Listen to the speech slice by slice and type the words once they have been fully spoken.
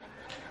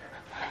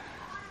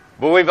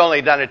But we've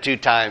only done it 2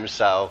 times,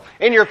 so.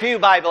 In your Pew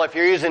Bible, if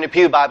you're using a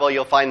Pew Bible,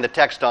 you'll find the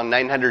text on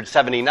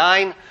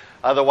 979.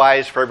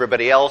 Otherwise, for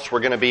everybody else, we're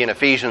going to be in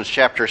Ephesians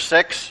chapter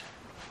 6.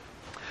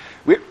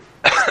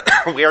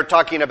 We are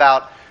talking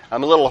about,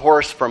 I'm a little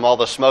hoarse from all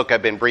the smoke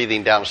I've been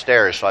breathing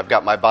downstairs, so I've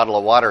got my bottle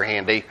of water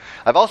handy.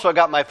 I've also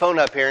got my phone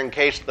up here in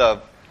case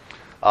the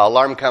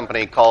alarm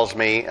company calls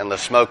me and the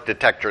smoke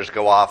detectors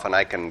go off and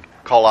I can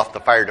call off the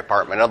fire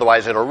department.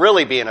 Otherwise, it'll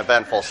really be an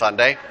eventful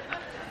Sunday.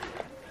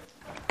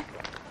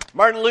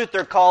 Martin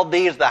Luther called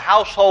these the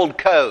household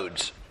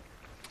codes.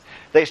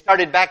 They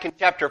started back in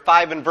chapter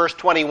 5 and verse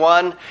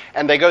 21,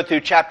 and they go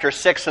through chapter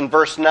 6 and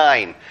verse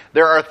 9.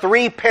 There are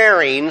 3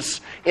 pairings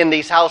in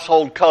these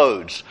household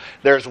codes.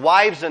 There's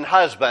wives and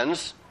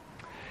husbands.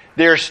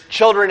 There's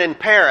children and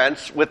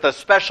parents, with a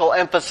special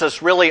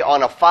emphasis really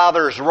on a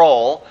father's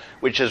role,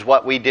 which is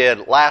what we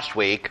did last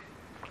week.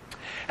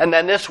 And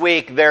then this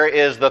week there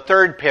is the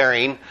 3rd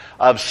pairing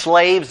of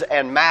slaves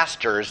and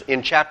masters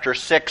in chapter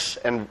 6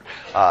 and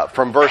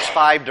from verse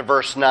 5 to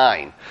verse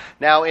 9.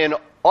 Now, in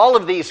all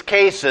of these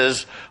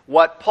cases,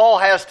 what Paul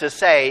has to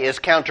say is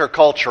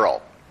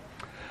countercultural.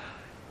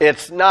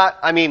 It's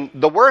not,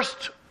 the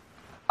worst,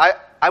 I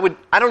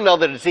don't know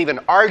that it's even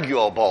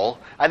arguable.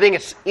 I think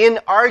it's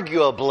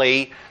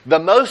inarguably the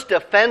most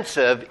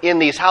offensive in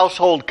these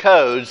household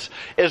codes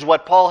is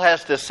what Paul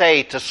has to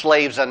say to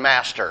slaves and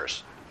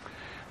masters.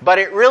 But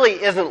it really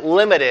isn't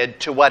limited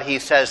to what he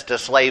says to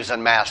slaves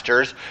and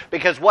masters,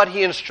 because what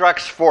he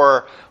instructs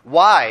for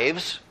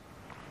wives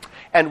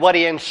and what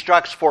he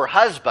instructs for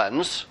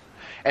husbands,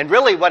 and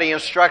really what he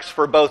instructs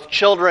for both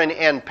children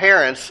and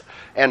parents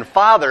and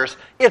fathers,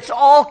 it's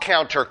all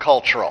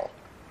countercultural.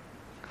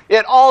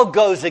 It all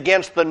goes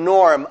against the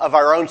norm of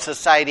our own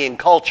society and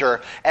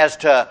culture as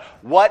to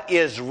what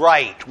is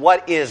right,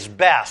 what is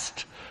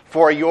best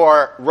for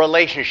your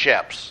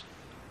relationships.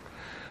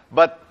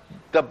 But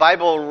the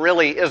Bible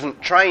really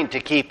isn't trying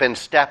to keep in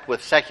step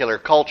with secular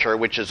culture,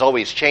 which is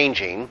always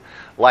changing,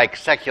 like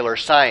secular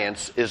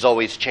science is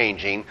always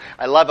changing.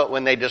 I love it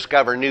when they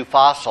discover new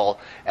fossil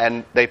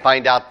and they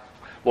find out,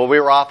 well, we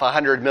were off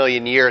 100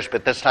 million years,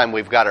 but this time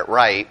we've got it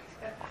right.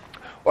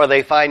 Or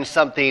they find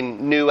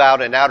something new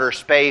out in outer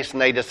space and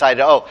they decide,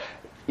 that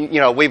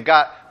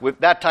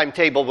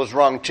timetable was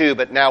wrong too,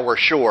 but now we're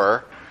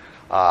sure.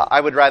 I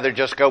would rather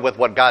just go with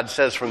what God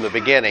says from the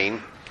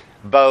beginning,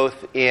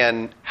 both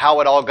in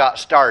how it all got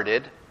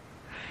started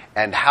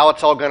and how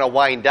it's all going to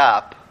wind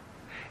up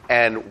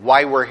and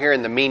why we're here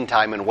in the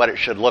meantime and what it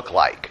should look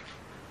like.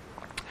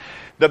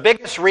 The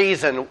biggest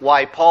reason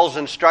why Paul's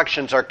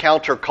instructions are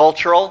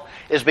countercultural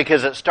is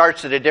because it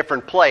starts at a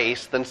different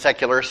place than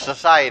secular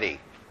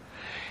society.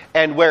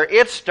 And where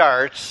it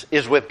starts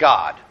is with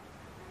God.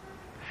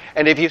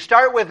 And if you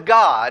start with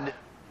God,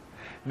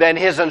 then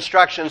his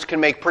instructions can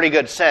make pretty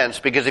good sense,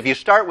 because if you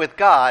start with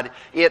God,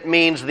 it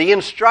means the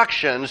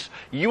instructions,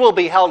 you will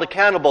be held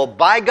accountable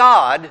by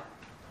God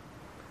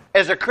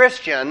as a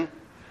Christian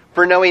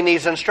for knowing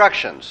these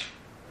instructions.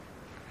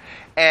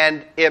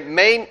 And it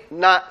may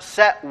not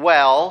set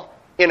well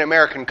in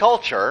American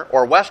culture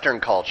or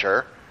Western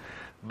culture,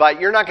 but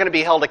you're not going to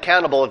be held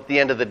accountable at the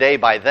end of the day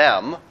by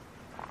them,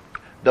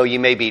 though you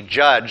may be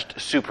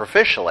judged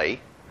superficially.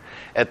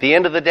 At the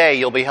end of the day,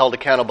 you'll be held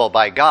accountable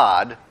by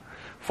God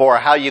for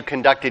how you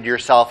conducted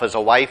yourself as a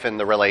wife in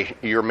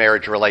your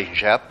marriage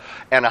relationship,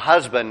 and a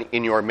husband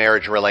in your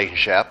marriage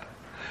relationship,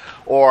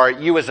 or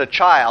you as a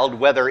child,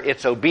 whether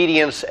it's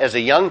obedience as a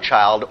young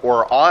child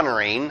or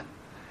honoring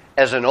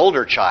as an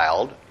older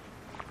child,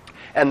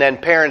 and then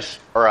parents,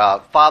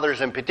 or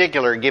fathers in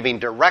particular, giving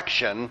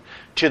direction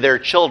to their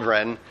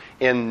children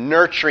in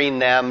nurturing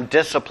them,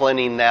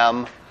 disciplining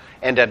them,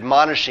 and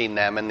admonishing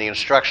them in the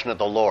instruction of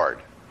the Lord.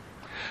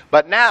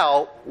 But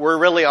now, we're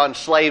really on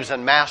slaves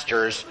and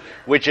masters,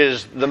 which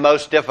is the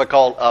most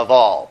difficult of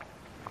all.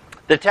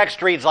 The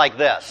text reads like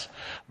this: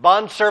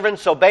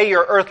 "Bondservants, obey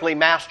your earthly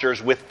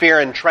masters with fear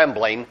and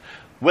trembling,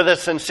 with a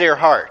sincere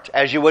heart,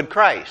 as you would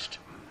Christ.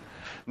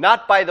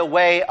 Not by the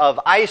way of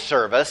eye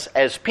service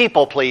as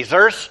people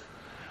pleasers,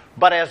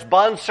 but as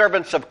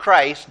bondservants of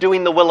Christ,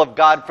 doing the will of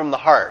God from the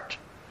heart,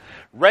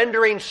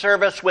 rendering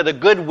service with a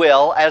good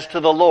will as to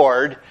the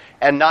Lord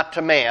and not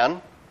to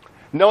man,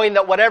 knowing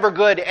that whatever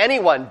good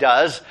anyone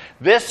does,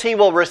 this he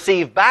will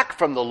receive back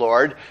from the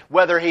Lord,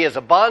 whether he is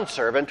a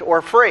bondservant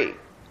or free."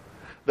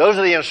 Those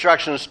are the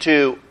instructions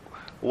to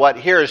what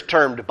here is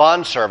termed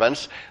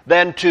bondservants.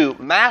 Then to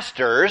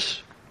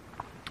masters,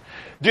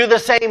 "Do the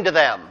same to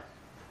them,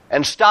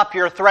 and stop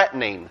your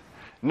threatening,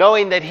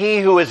 knowing that he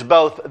who is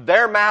both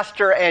their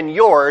master and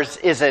yours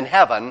is in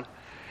heaven,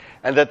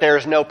 and that there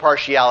is no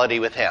partiality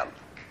with him."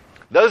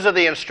 Those are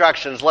the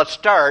instructions. Let's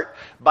start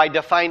by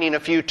defining a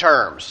few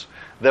terms.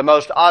 The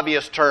most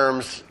obvious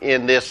terms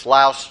in this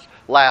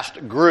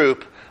last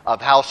group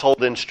of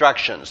household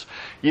instructions.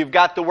 You've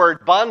got the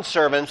word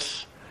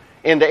bondservants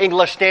in the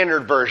English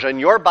Standard Version.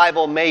 Your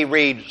Bible may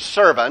read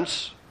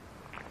servants,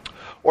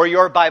 or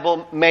your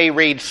Bible may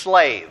read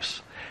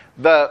slaves.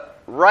 The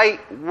right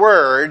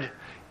word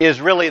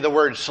is really the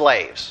word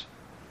slaves.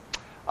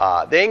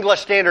 The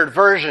English Standard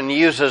Version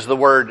uses the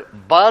word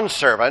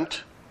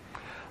bondservant.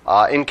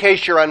 In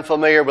case you're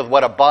unfamiliar with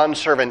what a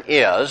bondservant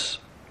is,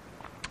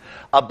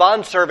 a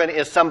bondservant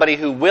is somebody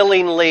who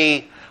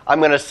willingly, I'm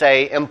going to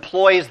say,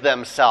 employs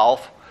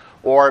themselves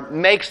or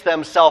makes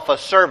themselves a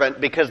servant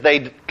because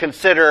they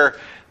consider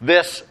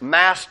this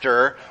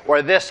master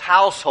or this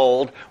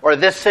household or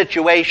this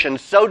situation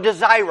so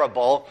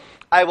desirable,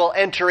 I will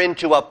enter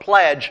into a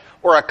pledge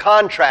or a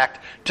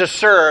contract to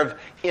serve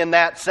in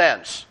that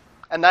sense.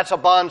 And that's a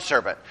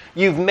bondservant.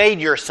 You've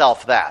made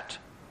yourself that.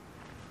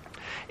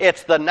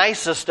 It's the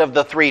nicest of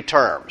the three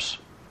terms.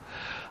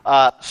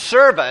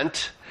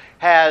 Servant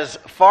has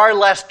far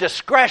less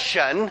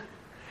discretion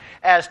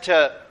as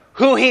to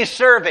who he's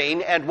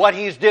serving and what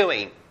he's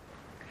doing.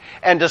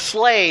 And a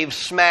slave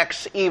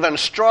smacks even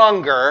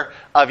stronger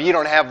of you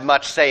don't have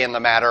much say in the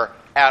matter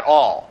at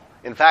all.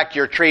 In fact,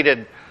 you're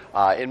treated,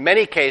 in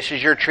many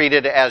cases, you're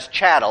treated as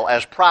chattel,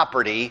 as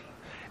property,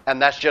 and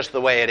that's just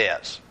the way it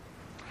is.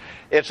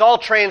 It's all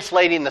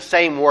translating the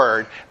same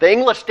word. The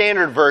English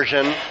Standard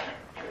Version,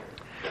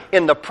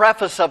 in the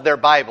preface of their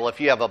Bible,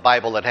 if you have a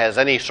Bible that has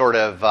any sort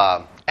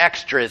of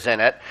extras in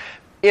it,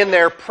 in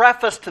their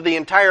preface to the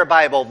entire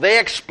Bible, they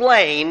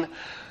explain,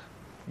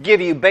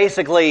 give you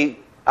basically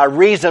a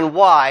reason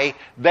why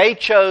they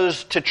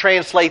chose to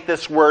translate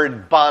this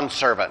word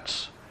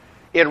bondservants.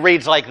 It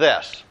reads like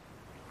this.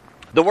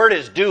 The word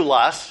is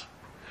doulos.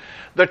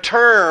 The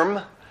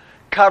term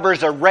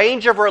covers a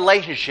range of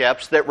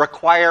relationships that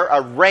require a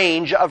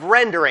range of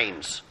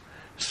renderings.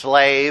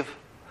 Slave,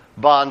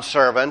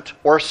 bondservant,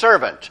 or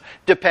servant,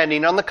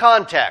 depending on the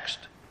context.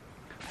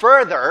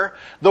 Further,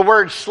 the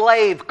word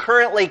slave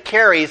currently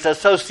carries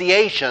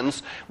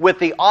associations with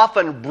the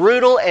often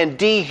brutal and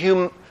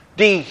dehumanizing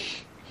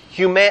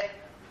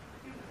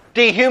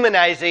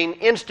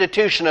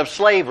institution of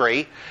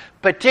slavery,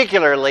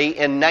 particularly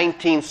in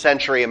 19th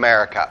century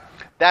America.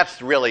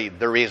 That's really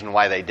the reason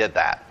why they did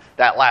that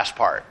last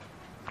part.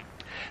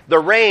 The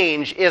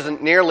range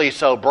isn't nearly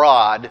so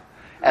broad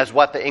as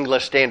what the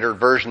English Standard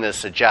Version is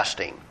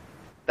suggesting.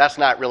 That's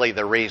not really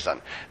the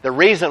reason. The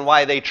reason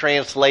why they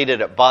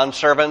translated it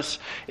bondservants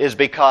is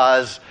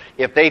because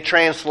if they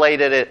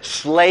translated it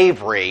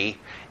slavery,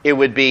 it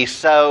would be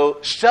so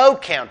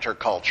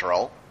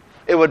countercultural,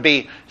 it would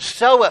be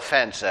so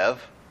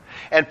offensive,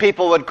 and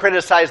people would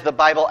criticize the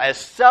Bible as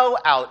so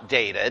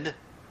outdated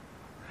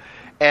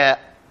that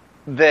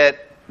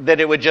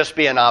it would just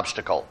be an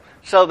obstacle.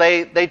 So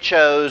they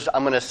chose,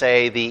 I'm going to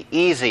say, the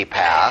easy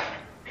path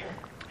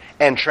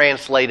and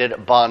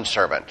translated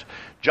bondservant.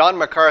 John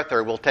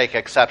MacArthur will take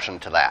exception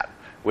to that,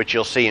 which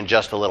you'll see in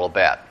just a little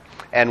bit.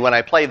 And when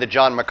I play the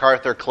John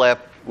MacArthur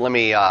clip, let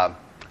me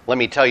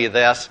tell you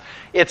this.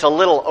 It's a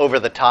little over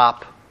the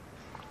top.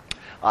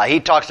 He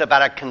talks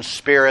about a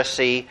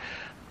conspiracy.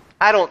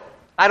 I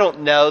don't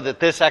know that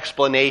this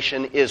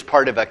explanation is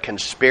part of a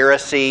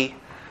conspiracy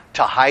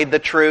to hide the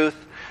truth.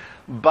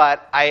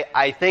 But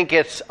I think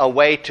it's a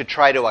way to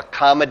try to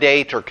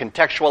accommodate or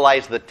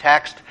contextualize the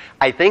text.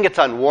 I think it's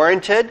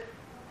unwarranted.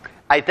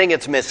 I think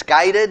it's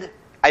misguided.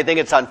 I think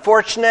it's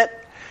unfortunate.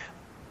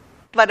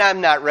 But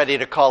I'm not ready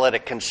to call it a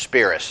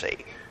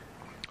conspiracy.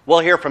 We'll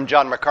hear from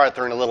John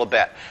MacArthur in a little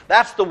bit.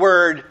 That's the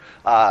word.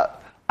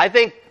 I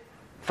think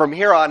from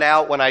here on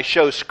out, when I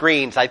show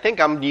screens, I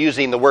think I'm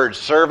using the word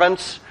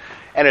servants.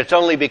 And it's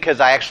only because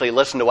I actually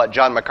listened to what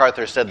John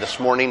MacArthur said this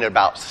morning at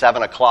about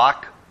 7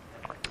 o'clock.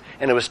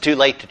 And it was too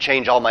late to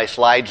change all my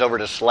slides over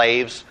to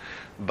slaves,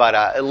 but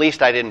at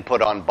least I didn't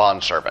put on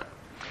bondservant.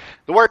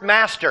 The word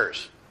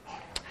masters.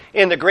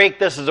 In the Greek,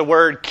 this is the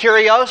word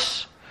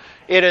kurios.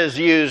 It is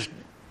used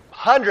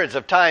hundreds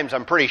of times,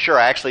 I'm pretty sure.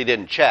 I actually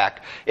didn't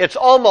check. It's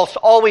almost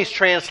always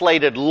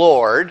translated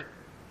Lord.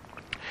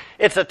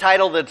 It's a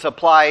title that's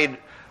applied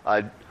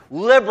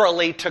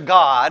liberally to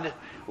God,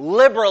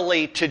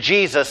 liberally to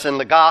Jesus in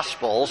the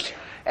Gospels,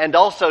 and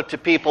also to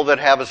people that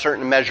have a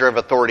certain measure of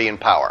authority and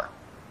power.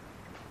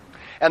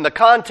 And the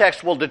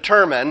context will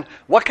determine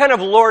what kind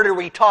of Lord are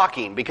we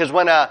talking. Because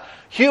when a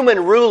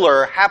human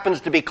ruler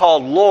happens to be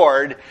called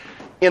Lord,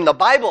 in the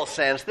Bible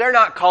sense, they're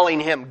not calling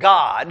him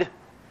God.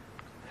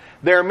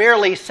 They're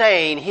merely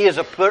saying he is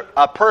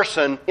a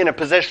person in a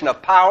position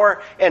of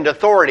power and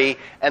authority,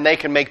 and they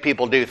can make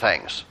people do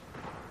things.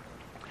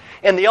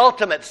 In the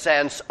ultimate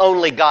sense,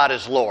 only God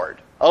is Lord.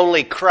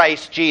 Only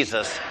Christ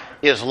Jesus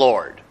is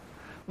Lord.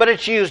 But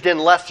it's used in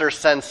lesser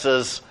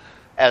senses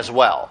as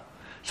well.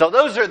 So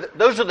those are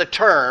the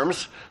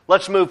terms.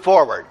 Let's move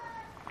forward.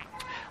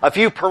 A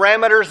few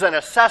parameters and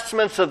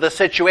assessments of the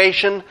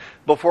situation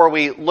before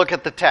we look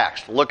at the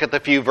text, look at the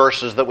few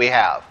verses that we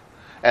have.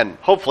 And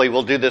hopefully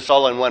we'll do this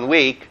all in 1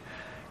 week,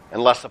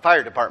 unless the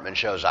fire department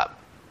shows up.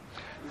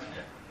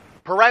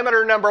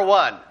 Parameter number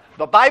 1.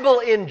 The Bible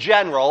in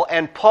general,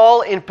 and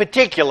Paul in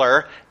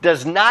particular,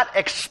 does not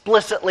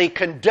explicitly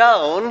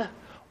condone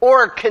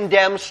or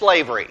condemn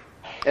slavery.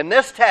 In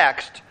this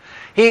text,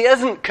 he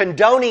isn't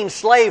condoning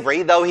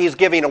slavery, though he's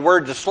giving a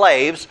word to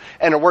slaves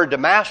and a word to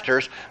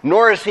masters,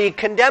 nor is he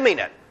condemning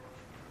it.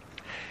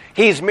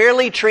 He's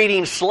merely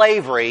treating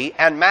slavery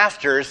and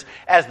masters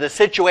as the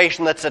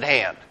situation that's at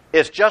hand.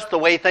 It's just the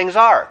way things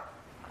are.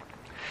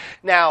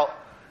 Now,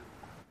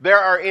 there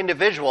are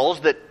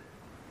individuals that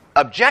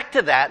object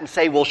to that and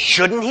say, well,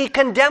 shouldn't he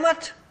condemn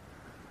it?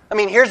 I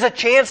mean, here's a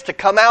chance to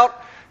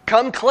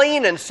come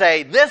clean and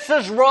say, this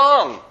is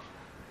wrong.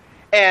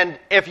 And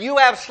if you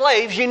have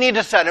slaves, you need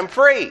to set them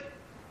free.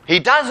 He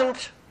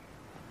doesn't.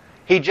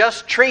 He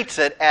just treats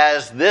it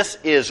as this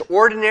is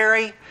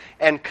ordinary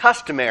and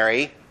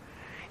customary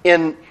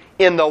in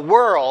the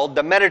world,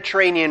 the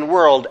Mediterranean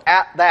world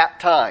at that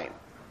time.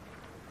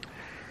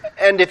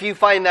 And if you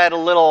find that a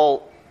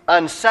little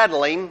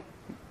unsettling,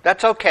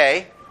 that's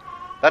okay.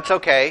 That's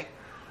okay.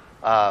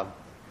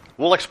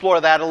 We'll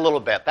explore that a little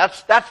bit.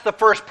 That's the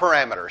first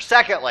parameter.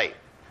 Secondly,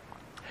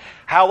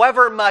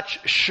 however much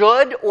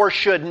should or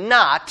should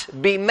not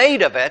be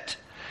made of it,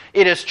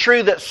 it is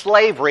true that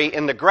slavery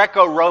in the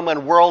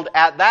Greco-Roman world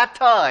at that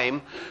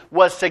time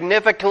was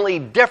significantly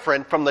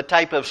different from the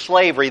type of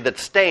slavery that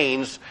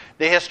stains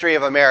the history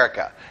of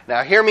America.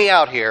 Now, hear me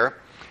out here,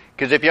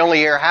 because if you only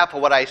hear half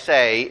of what I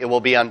say, it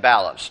will be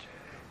unbalanced.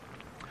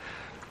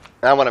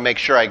 I want to make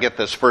sure I get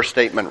this first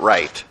statement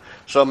right.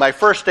 So my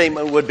first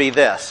statement would be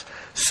this.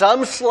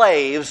 Some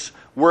slaves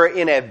were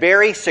in a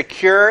very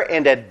secure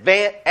and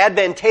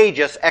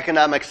advantageous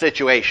economic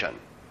situation.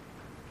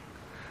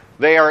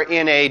 They are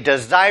in a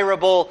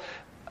desirable,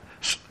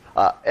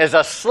 as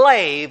a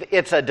slave,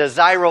 it's a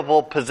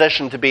desirable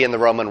position to be in the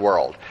Roman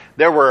world.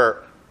 There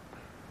were,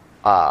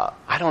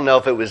 I don't know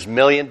if it was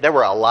there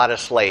were a lot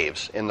of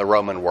slaves in the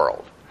Roman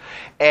world.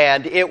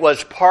 And it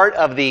was part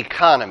of the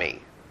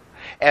economy.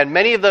 And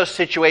many of those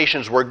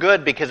situations were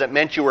good because it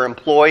meant you were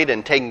employed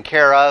and taken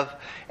care of,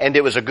 and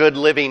it was a good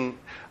living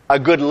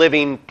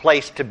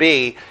place to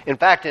be. In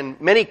fact, in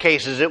many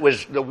cases, it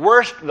was the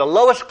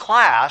lowest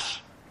class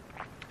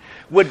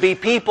would be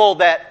people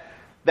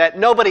that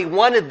nobody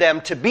wanted them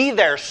to be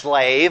their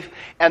slave,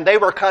 and they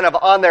were kind of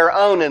on their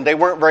own, and they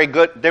weren't very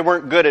good. They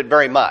weren't good at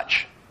very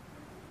much.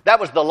 That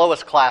was the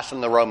lowest class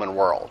in the Roman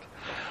world.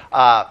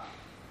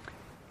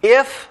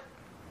 If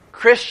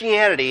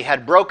Christianity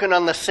had broken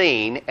on the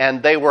scene,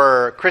 and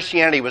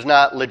Christianity was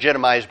not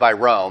legitimized by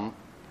Rome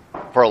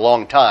for a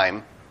long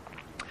time.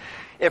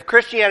 If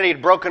Christianity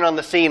had broken on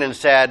the scene and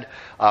said,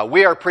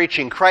 we are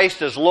preaching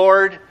Christ as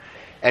Lord,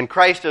 and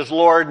Christ as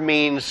Lord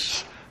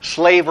means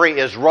slavery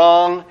is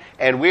wrong,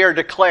 and we are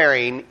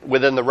declaring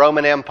within the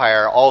Roman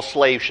Empire all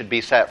slaves should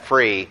be set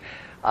free,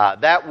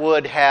 that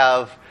would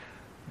have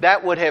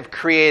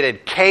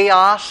created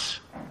chaos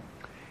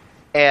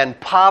and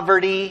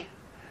poverty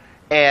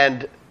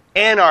and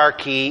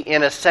anarchy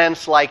in a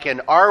sense like in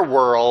our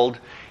world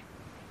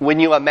when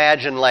you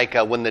imagine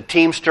when the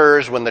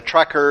Teamsters, when the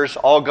truckers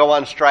all go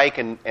on strike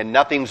and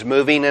nothing's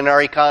moving in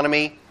our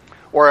economy,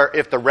 or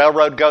if the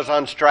railroad goes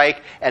on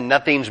strike and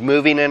nothing's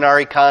moving in our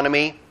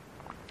economy,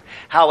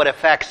 how it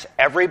affects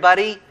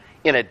everybody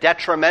in a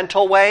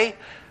detrimental way.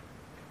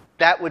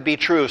 That would be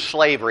true of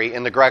slavery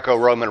in the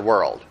Greco-Roman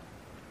world.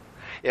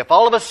 If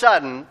all of a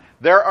sudden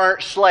there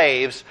aren't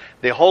slaves,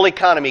 the whole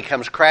economy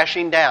comes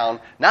crashing down.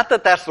 Not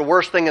that that's the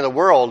worst thing in the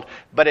world,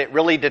 but it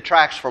really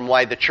detracts from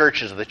why the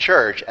church is the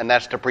church, and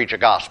that's to preach a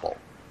gospel.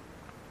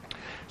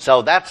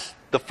 So that's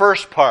the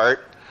first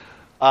part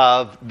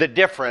of the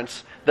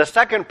difference. The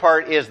second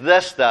part is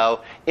this,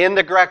 though. In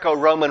the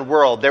Greco-Roman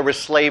world, there was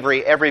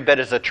slavery every bit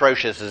as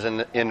atrocious as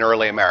in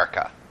early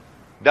America.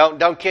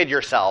 Don't kid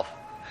yourself.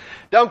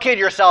 Don't kid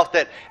yourself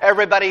that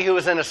everybody who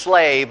was a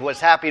slave was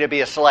happy to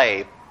be a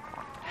slave.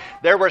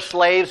 There were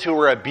slaves who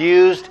were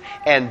abused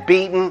and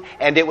beaten,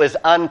 and it was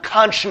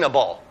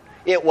unconscionable.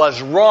 It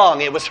was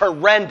wrong. It was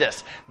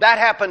horrendous. That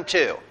happened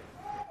too.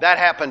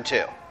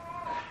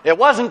 It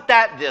wasn't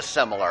that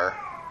dissimilar,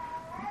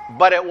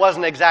 but it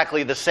wasn't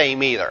exactly the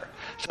same either.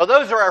 So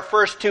those are our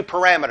first two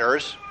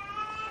parameters.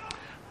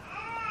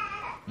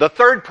 The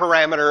third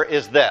parameter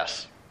is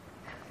this.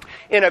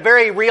 In a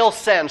very real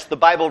sense, the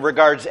Bible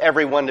regards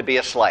everyone to be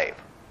a slave.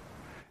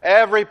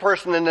 Every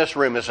person in this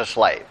room is a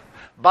slave.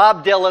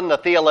 Bob Dylan, the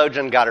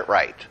theologian, got it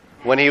right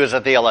when he was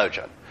a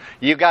theologian.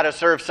 You've got to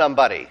serve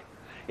somebody.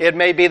 It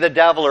may be the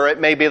devil or it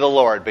may be the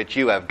Lord, but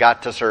you have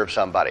got to serve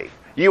somebody.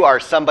 You are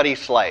somebody's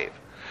slave.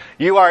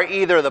 You are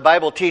either, the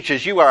Bible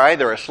teaches, you are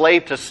either a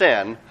slave to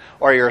sin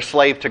or you're a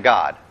slave to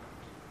God.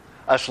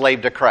 A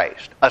slave to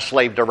Christ. A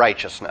slave to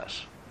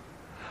righteousness.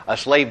 A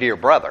slave to your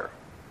brother.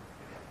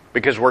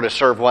 Because we're to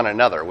serve one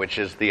another, which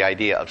is the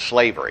idea of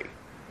slavery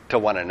to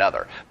one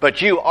another.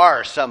 But you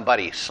are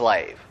somebody's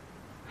slave.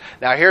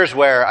 Now here's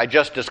where I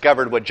just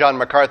discovered what John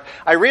MacArthur...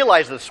 I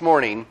realized this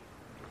morning,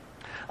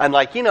 I'm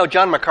like,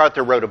 John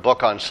MacArthur wrote a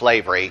book on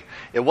slavery.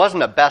 It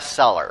wasn't a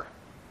bestseller.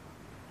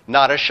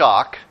 Not a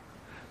shock,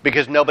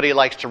 because nobody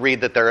likes to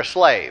read that they're a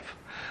slave.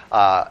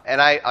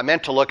 And I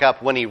meant to look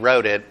up when he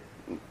wrote it.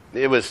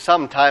 It was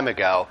some time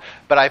ago,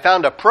 but I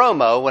found a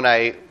promo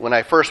when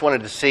I first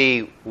wanted to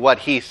see what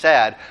he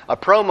said. A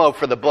promo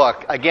for the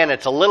book. Again,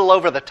 it's a little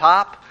over the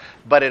top,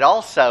 but it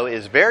also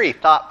is very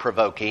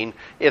thought-provoking.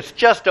 It's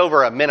just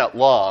over a minute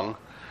long,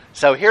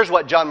 So here's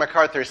what John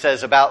MacArthur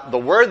says about the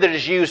word that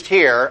is used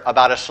here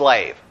about a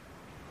slave.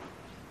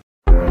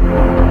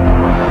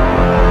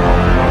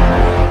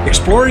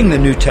 Exploring the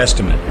New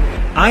Testament,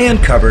 I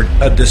uncovered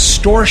a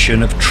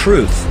distortion of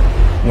truth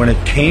when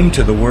it came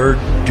to the word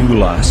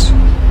doulos.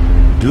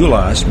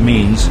 Doulos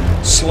means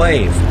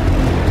slave.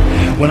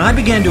 When I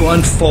began to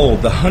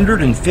unfold the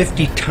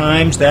 150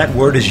 times that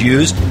word is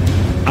used,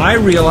 I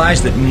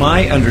realized that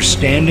my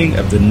understanding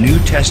of the New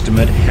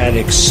Testament had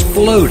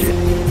exploded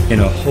in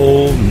a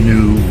whole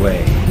new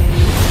way.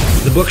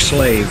 The book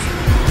Slave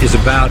is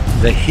about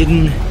the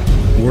hidden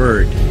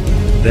word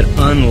that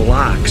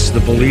unlocks the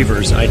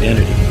believer's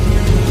identity.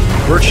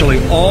 Virtually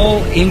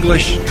all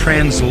English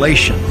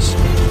translations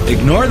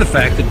ignore the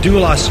fact that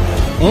doulos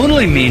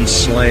only means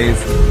slave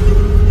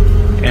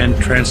and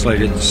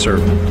translated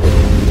servant.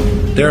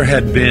 There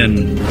had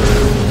been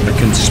a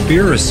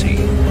conspiracy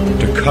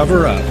to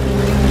cover up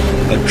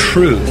a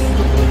truth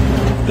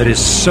that is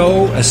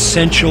so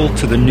essential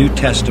to the New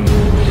Testament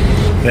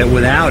that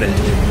without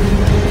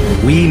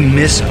it, we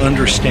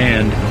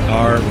misunderstand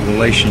our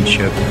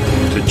relationship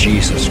to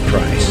Jesus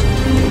Christ.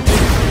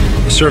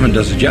 A servant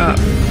does a job.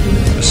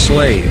 A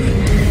slave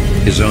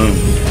is owned.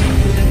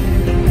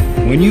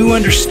 When you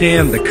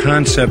understand the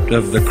concept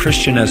of the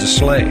Christian as a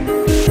slave,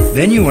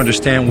 then you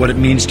understand what it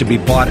means to be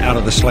bought out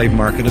of the slave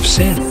market of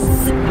sin.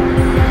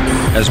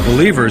 As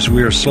believers,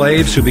 we are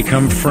slaves who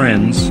become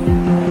friends,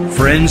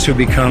 friends who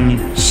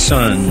become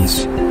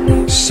sons,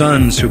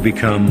 sons who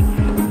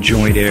become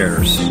joint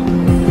heirs.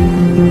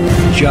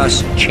 It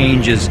just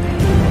changes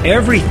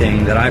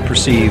everything that I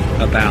perceive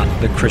about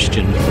the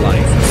Christian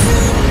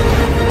life.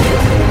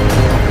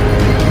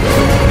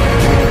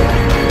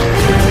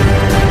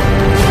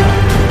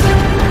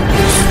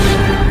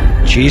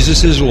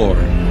 Jesus is Lord,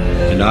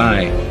 and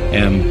I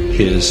am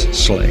His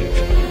slave.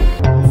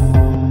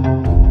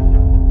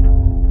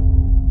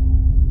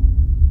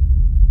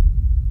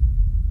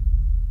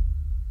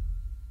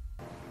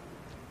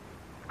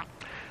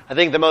 I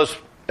think the most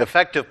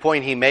effective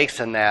point he makes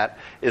in that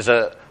is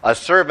a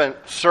servant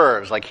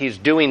serves, like he's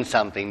doing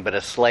something, but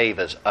a slave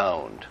is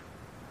owned.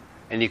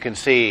 And you can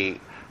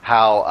see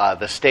how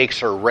the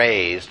stakes are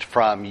raised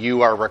from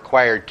you are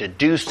required to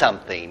do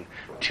something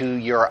to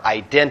your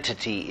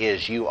identity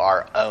is you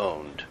are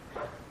owned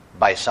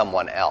by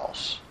someone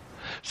else.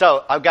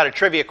 So I've got a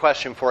trivia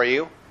question for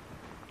you.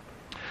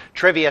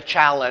 Trivia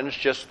challenge,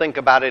 just think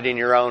about it in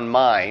your own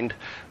mind.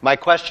 My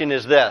question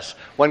is this: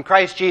 when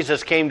Christ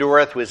Jesus came to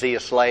earth, was he a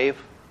slave?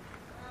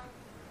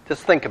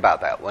 Just think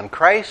about that. When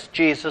Christ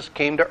Jesus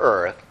came to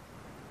earth,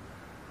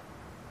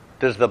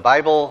 does the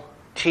Bible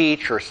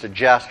teach or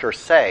suggest or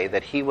say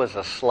that he was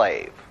a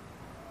slave?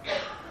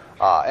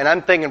 And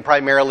I'm thinking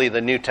primarily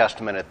the New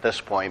Testament at this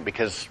point,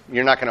 because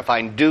you're not going to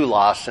find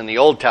doulos in the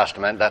Old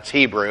Testament. That's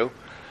Hebrew.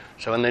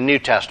 So in the New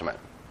Testament.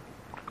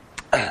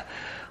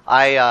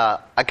 I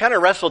kind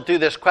of wrestled through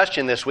this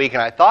question this week,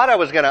 and I thought I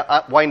was going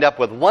to wind up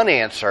with one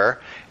answer,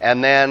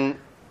 and then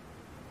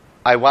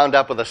I wound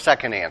up with a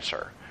second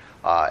answer.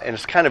 And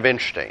it's kind of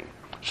interesting.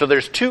 So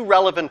there's two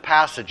relevant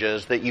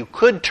passages that you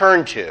could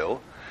turn to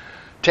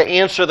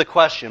answer the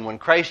question, when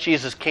Christ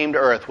Jesus came to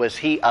earth, was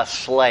he a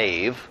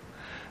slave?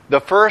 The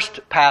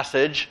first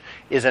passage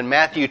is in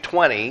Matthew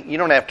 20. You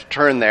don't have to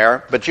turn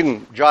there, but you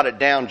can jot it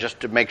down just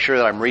to make sure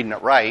that I'm reading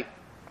it right.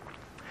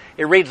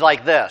 It reads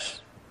like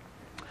this: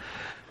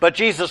 But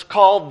Jesus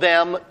called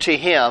them to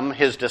him,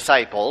 his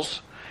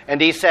disciples, and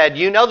he said,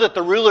 You know that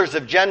the rulers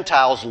of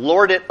Gentiles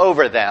lord it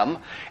over them,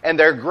 and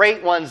their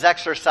great ones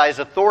exercise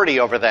authority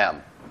over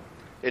them.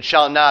 It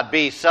shall not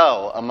be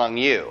so among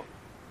you.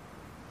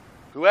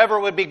 Whoever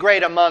would be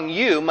great among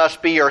you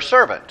must be your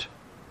servant.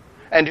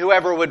 And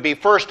whoever would be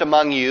first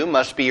among you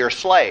must be your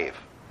slave.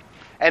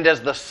 And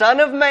as the Son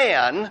of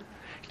Man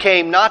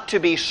came not to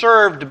be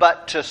served,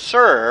 but to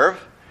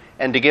serve,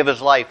 and to give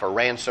his life a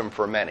ransom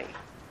for many.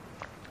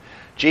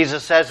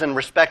 Jesus says in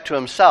respect to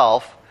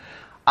himself,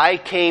 I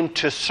came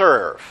to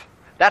serve.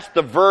 That's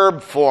the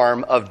verb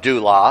form of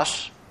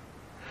doulos.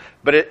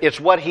 But it's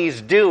what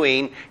he's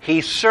doing.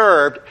 He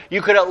served.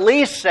 You could at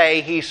least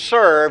say he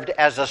served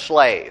as a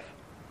slave.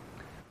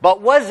 But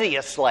was he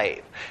a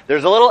slave?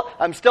 There's a little,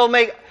 as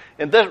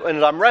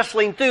I'm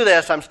wrestling through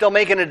this, I'm still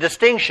making a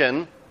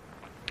distinction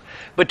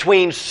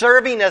between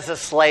serving as a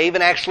slave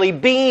and actually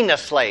being a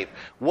slave.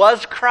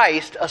 Was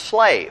Christ a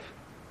slave?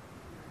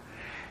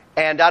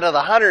 And out of the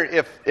 100,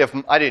 if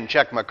I didn't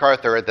check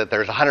MacArthur that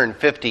there's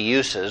 150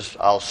 uses,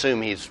 I'll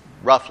assume he's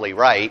roughly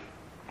right.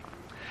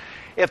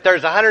 If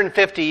there's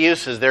 150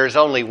 uses, there's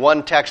only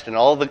one text in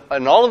all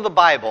of the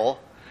Bible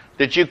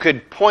that you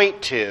could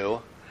point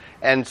to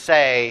and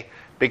say,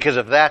 because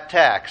of that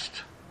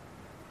text,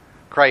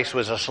 Christ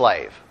was a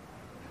slave.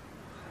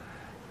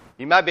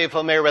 You might be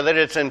familiar with it.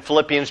 It's in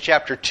Philippians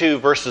chapter 2,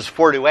 verses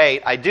 4 to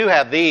 8. I do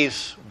have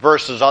these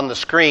verses on the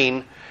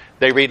screen.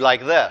 They read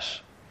like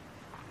this.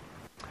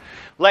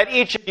 Let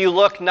each of you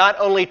look not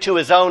only to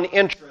his own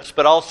interests,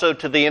 but also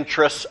to the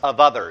interests of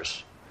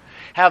others.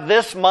 Have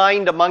this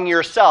mind among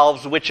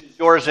yourselves, which is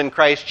yours in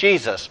Christ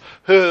Jesus,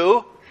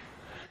 who,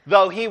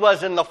 though he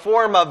was in the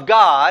form of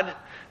God,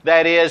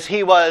 that is,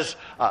 he was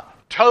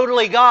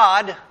totally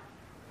God,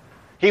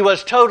 he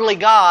was totally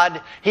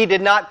God, he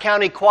did not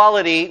count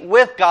equality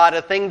with God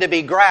a thing to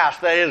be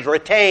grasped, that is,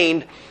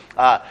 retained.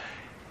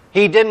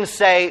 He didn't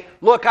say,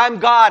 look, I'm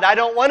God, I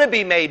don't want to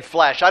be made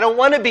flesh, I don't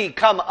want to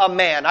become a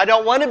man, I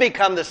don't want to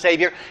become the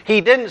Savior. He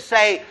didn't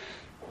say,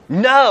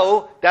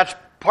 no, that's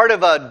part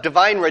of a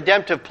divine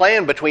redemptive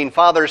plan between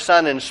Father,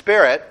 Son, and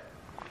Spirit,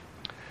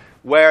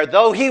 where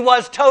though he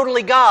was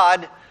totally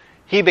God,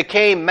 he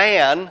became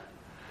man,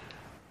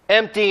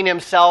 emptying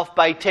himself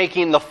by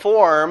taking the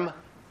form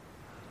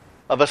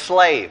of a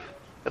slave.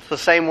 It's the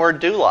same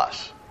word,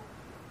 doulos.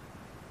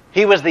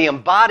 He was the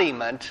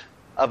embodiment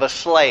of a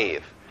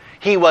slave.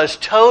 He was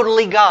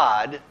totally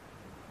God,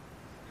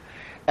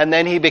 and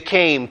then he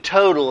became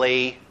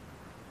totally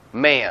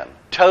man.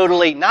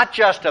 Totally, not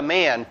just a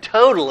man,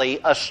 totally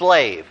a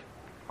slave.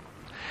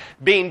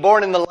 Being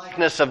born in the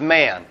likeness of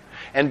man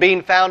and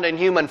being found in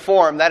human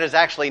form, that is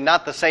actually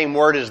not the same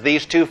word as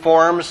these two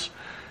forms.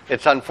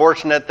 It's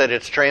unfortunate that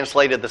it's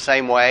translated the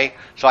same way,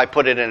 so I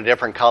put it in a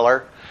different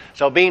color.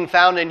 So being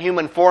found in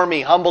human form,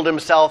 he humbled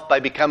himself by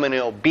becoming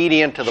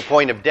obedient to the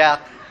point of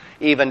death,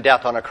 even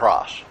death on a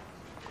cross.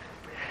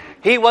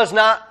 He was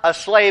not a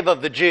slave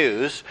of the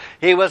Jews.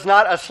 He was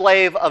not a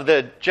slave of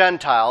the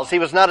Gentiles. He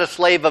was not a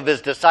slave of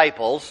his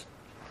disciples.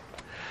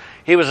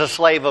 He was a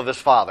slave of his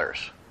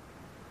Father's.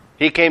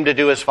 He came to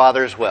do his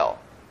Father's will.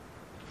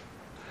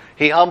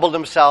 He humbled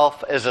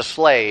himself as a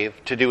slave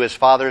to do his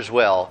Father's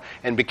will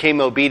and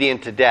became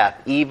obedient to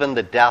death, even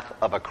the death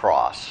of a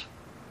cross,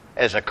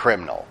 as a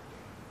criminal,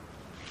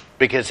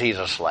 because he's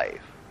a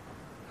slave.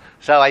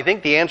 So I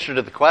think the answer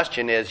to the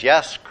question is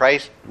yes,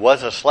 Christ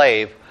was a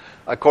slave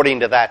according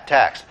to that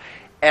text.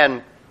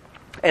 And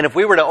if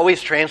we were to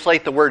always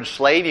translate the word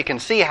slave, you can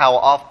see how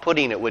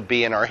off-putting it would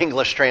be in our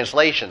English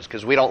translations,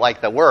 because we don't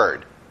like the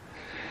word.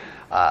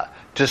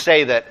 To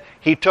say that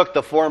he took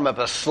the form of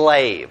a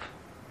slave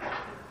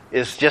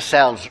just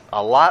sounds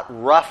a lot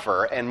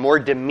rougher and more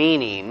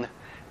demeaning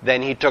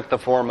than he took the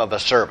form of a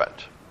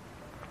servant.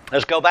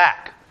 Let's go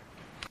back.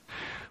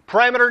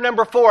 Parameter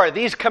number 4,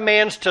 these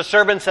commands to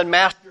servants and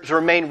masters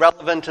remain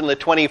relevant in the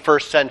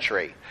 21st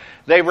century.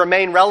 They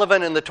remain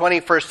relevant in the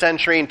 21st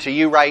century and to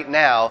you right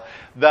now,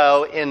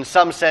 though in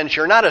some sense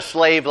you're not a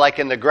slave like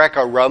in the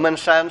Greco-Roman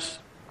sense,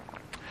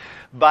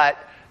 but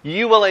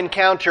you will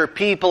encounter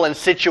people and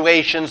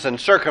situations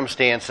and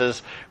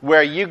circumstances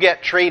where you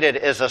get treated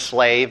as a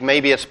slave.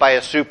 Maybe it's by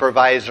a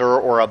supervisor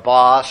or a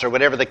boss or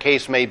whatever the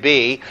case may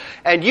be,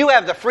 and you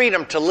have the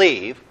freedom to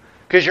leave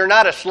because you're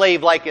not a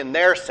slave like in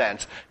their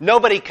sense.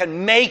 Nobody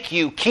can make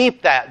you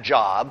keep that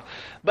job.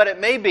 But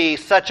it may be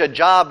such a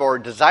job or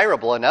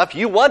desirable enough,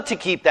 you want to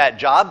keep that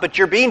job, but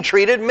you're being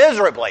treated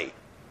miserably.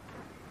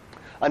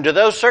 Under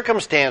those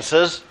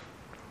circumstances,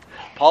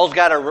 Paul's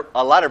got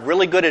a lot of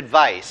really good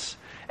advice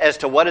as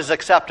to what is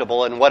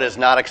acceptable and what is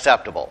not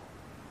acceptable.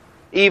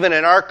 Even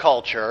in our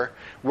culture,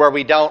 where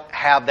we don't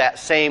have that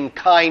same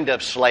kind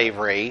of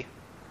slavery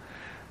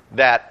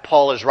that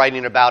Paul is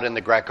writing about in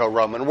the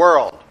Greco-Roman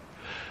world.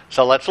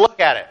 So let's look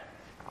at it.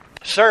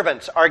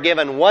 Servants are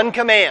given one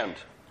command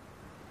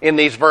in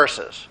these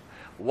verses.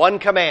 One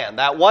command.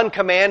 That one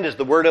command is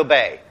the word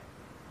obey.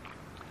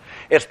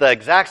 It's the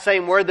exact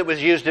same word that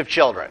was used of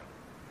children.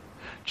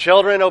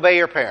 Children, obey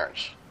your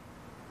parents.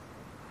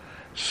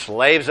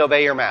 Slaves,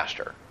 obey your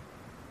master.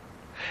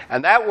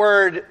 And that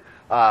word,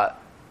 or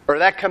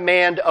that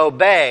command,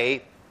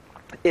 obey,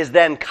 is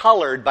then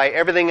colored by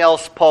everything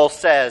else Paul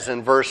says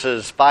in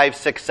verses 5,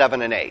 6,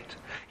 7, and 8.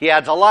 He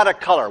adds a lot of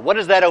color. What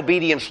does that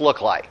obedience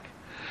look like?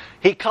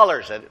 He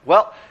colors it.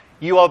 Well,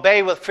 you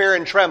obey with fear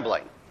and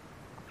trembling.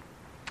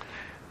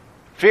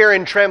 Fear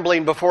and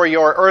trembling before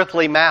your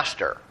earthly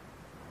master.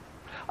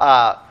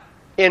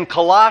 In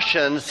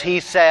Colossians, he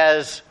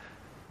says,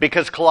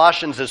 because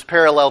Colossians is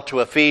parallel to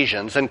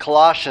Ephesians, in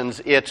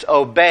Colossians it's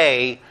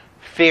obey,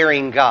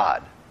 fearing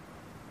God.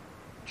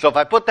 So if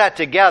I put that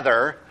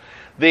together,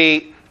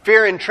 the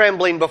fear and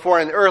trembling before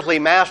an earthly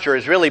master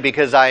is really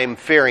because I am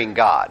fearing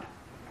God,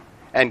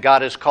 and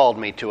God has called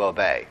me to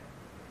obey.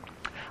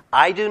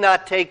 I do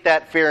not take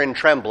that fear and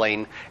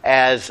trembling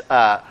as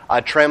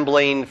a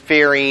trembling,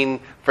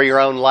 fearing for your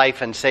own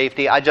life and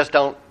safety. I just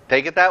don't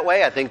take it that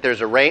way. I think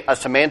there's a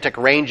semantic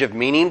range of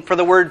meaning for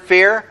the word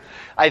fear.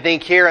 I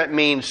think here it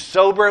means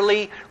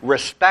soberly,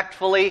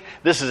 respectfully.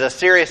 This is a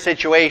serious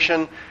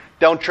situation.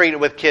 Don't treat it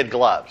with kid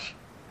gloves.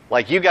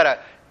 Like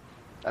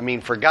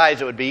for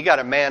guys it would be, you got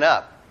to man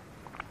up.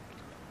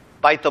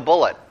 Bite the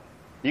bullet.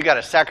 You got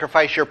to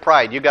sacrifice your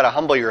pride. You got to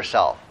humble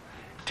yourself.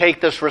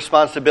 Take this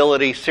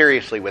responsibility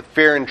seriously with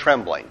fear and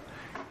trembling.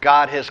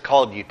 God has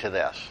called you to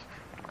this.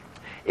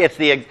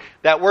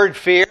 That word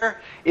fear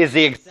is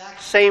the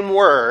exact same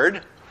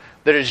word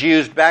that is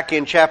used back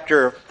in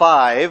chapter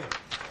 5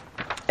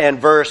 and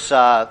verse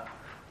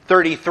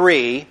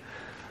 33,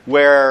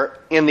 where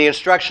in the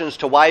instructions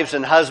to wives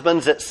and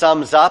husbands it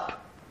sums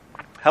up,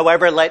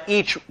 however, let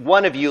each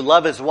one of you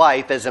love his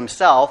wife as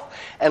himself,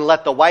 and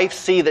let the wife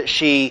see that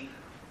she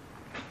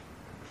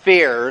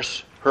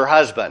fears her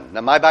husband.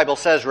 Now, my Bible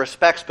says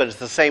respects, but it's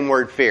the same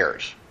word,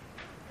 fears.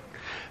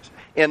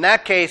 In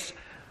that case,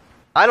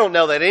 I don't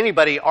know that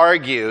anybody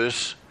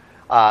argues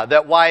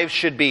that wives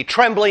should be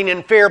trembling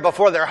in fear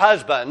before their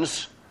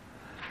husbands,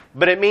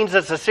 but it means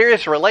it's a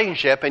serious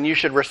relationship, and you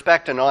should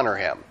respect and honor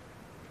him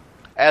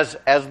as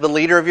the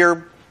leader of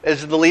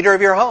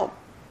your home.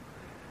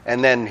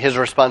 And then his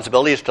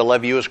responsibility is to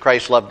love you as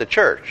Christ loved the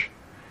church.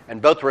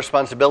 And both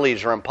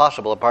responsibilities are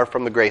impossible apart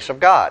from the grace of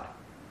God.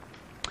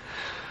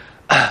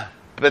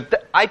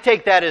 But I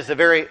take that as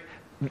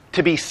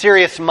to be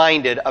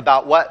serious-minded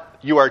about what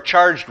you are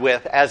charged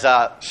with as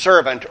a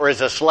servant or as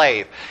a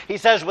slave. He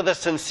says, with a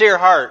sincere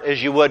heart,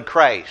 as you would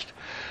Christ.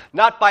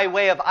 Not by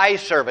way of eye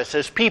service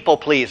as people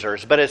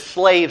pleasers, but as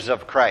slaves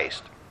of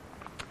Christ.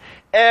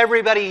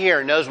 Everybody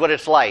here knows what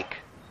it's like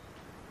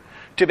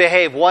to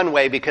behave one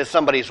way because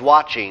somebody's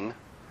watching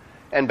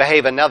and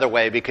behave another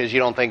way because you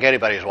don't think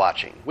anybody's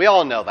watching. We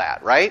all know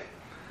that, right?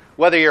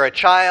 Whether you're a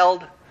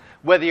child,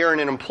 whether you're in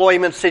an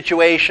employment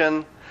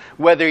situation,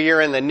 whether you're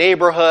in the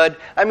neighborhood.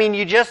 I mean,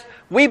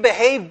 we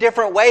behave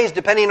different ways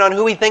depending on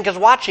who we think is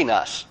watching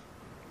us.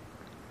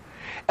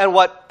 And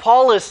what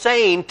Paul is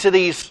saying to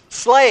these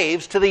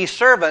slaves, to these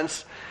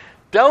servants,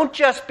 don't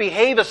just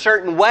behave a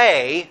certain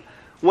way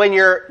when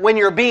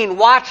you're being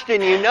watched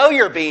and you know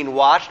you're being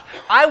watched.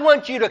 I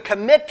want you to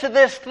commit to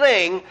this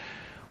thing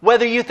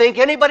whether you think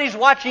anybody's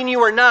watching you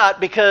or not,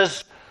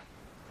 because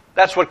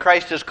that's what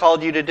Christ has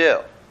called you to do.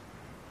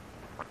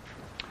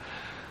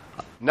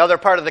 Another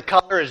part of the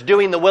color is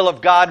doing the will of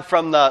God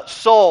from the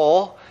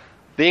soul.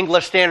 The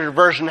English Standard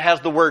Version has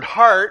the word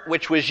heart,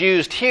 which was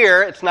used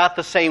here. It's not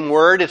the same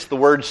word. It's the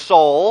word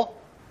soul.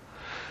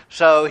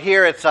 So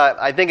here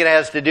I think it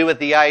has to do with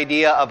the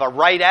idea of a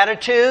right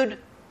attitude.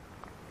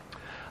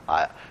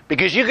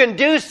 Because you can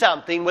do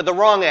something with the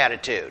wrong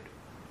attitude.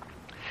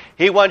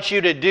 He wants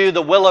you to do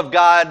the will of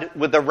God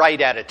with the right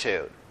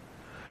attitude.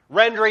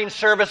 Rendering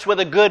service with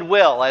a good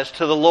will as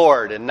to the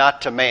Lord and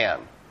not to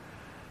man.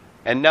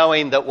 And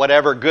knowing that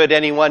whatever good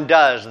anyone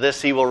does,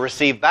 this he will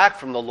receive back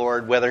from the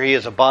Lord, whether he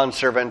is a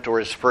bondservant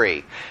or is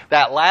free.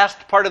 That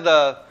last part of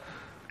the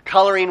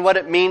coloring what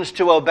it means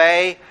to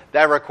obey,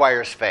 that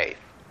requires faith.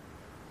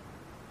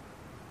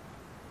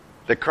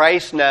 That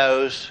Christ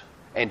knows,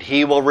 and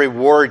he will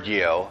reward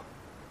you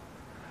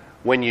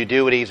when you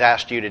do what he's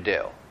asked you to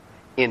do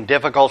in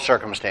difficult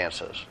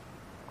circumstances.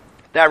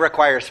 That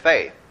requires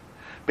faith.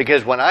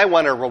 Because when I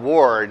want a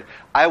reward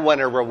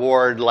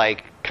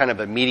like kind of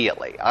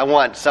immediately. I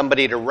want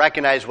somebody to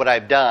recognize what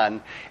I've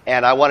done,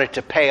 and I want it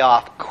to pay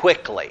off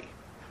quickly.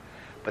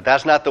 But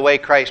that's not the way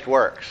Christ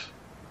works.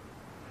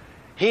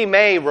 He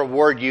may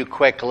reward you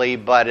quickly,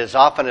 but as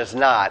often as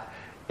not,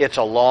 it's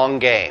a long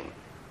game.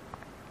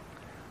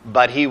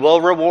 But he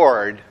will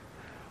reward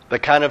the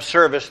kind of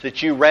service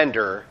that you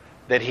render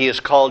that he has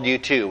called you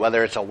to,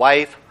 whether it's a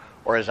wife,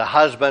 or as a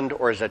husband,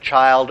 or as a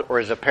child, or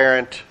as a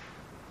parent,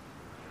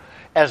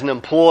 as an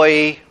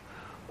employee,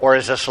 or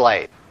as a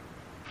slave.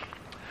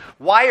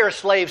 Why are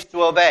slaves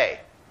to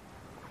obey?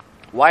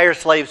 Why are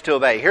slaves to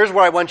obey? Here's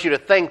where I want you to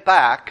think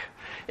back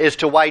as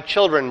to why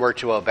children were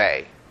to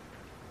obey.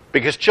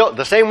 Because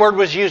the same word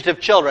was used of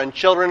children.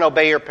 Children,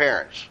 obey your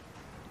parents.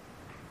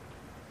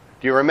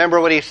 Do you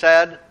remember what he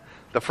said?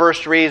 The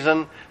first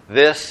reason,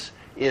 this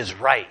is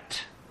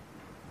right.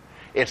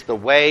 It's the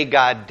way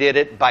God did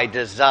it by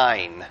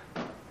design.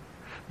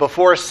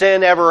 Before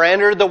sin ever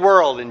entered the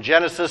world, in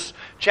Genesis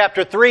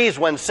chapter 3 is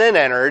when sin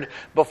entered.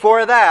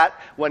 Before that,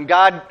 when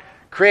God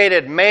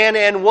created man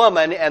and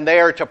woman, and they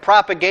are to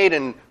propagate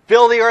and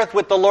fill the earth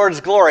with the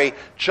Lord's glory,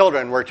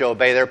 children were to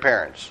obey their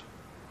parents.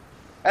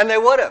 And they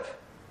would have,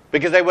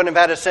 because they wouldn't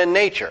have had a sin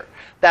nature.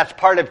 That's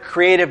part of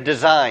creative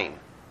design.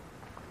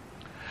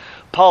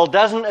 Paul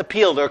doesn't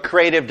appeal to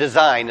creative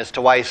design as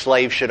to why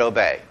slaves should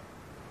obey.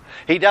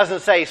 He doesn't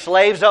say,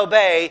 slaves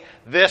obey,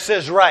 this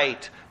is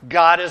right,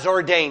 God has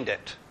ordained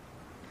it.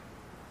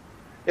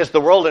 It's the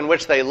world in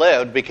which they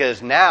lived,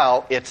 because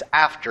now it's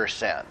after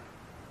sin.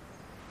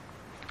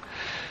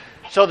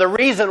 So the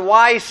reason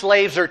why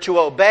slaves are to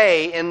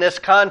obey in this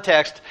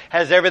context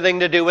has everything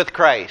to do with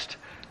Christ.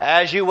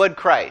 As you would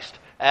Christ,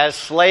 as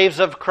slaves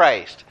of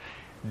Christ,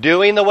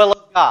 doing the will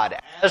of God,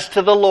 as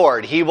to the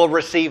Lord, he will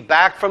receive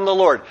back from the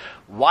Lord.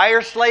 Why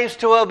are slaves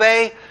to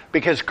obey?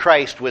 Because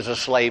Christ was a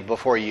slave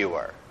before you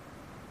were.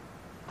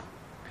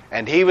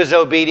 And he was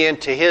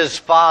obedient to his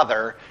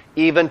Father,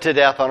 even to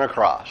death on a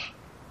cross.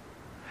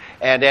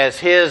 And as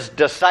his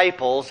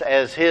disciples,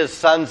 as his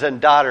sons and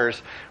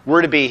daughters,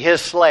 we're to be his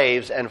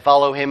slaves and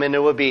follow him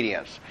into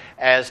obedience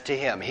as to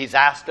him. He's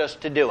asked us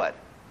to do it.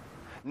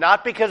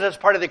 Not because it's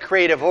part of the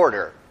creative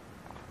order,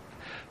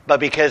 but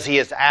because he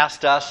has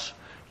asked us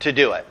to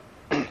do it.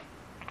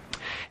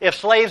 If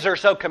slaves are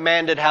so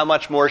commanded, how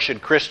much more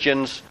should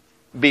Christians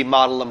be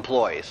model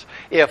employees?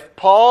 If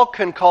Paul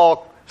can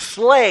call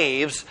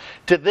slaves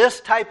to this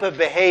type of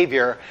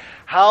behavior,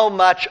 how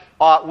much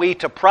ought we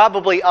to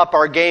probably up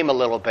our game a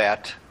little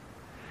bit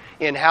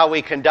in how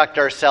we conduct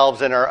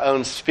ourselves in our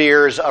own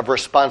spheres of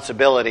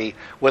responsibility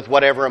with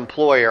whatever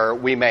employer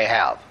we may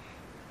have?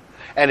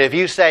 And if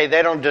you say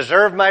they don't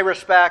deserve my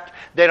respect,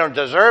 they don't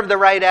deserve the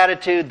right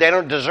attitude, they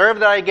don't deserve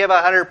that I give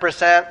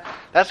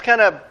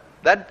 100%,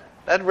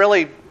 that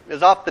really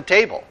is off the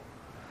table.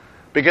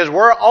 Because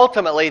we're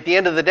ultimately, at the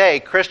end of the day,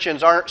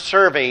 Christians aren't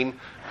serving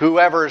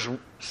whoever's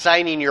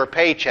signing your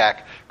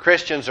paycheck.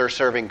 Christians are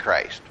serving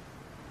Christ.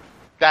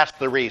 That's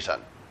the reason.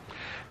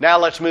 Now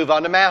let's move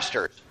on to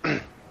masters.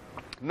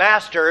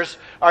 Masters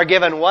are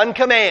given one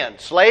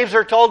command. Slaves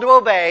are told to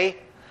obey.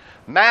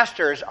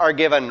 Masters are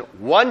given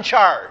one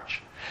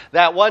charge.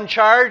 That one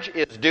charge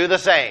is do the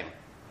same.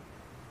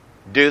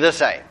 Do the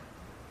same.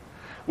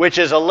 Which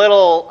is a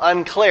little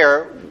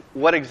unclear.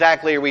 What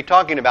exactly are we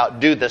talking about?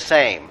 Do the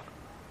same.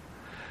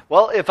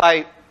 Well, if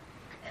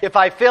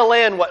I fill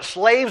in what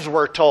slaves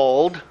were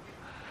told,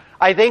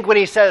 I think when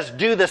he says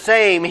do the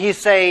same, he's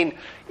saying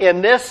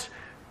in this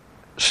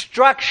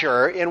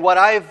structure, in what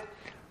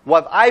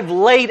I've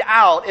laid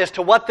out as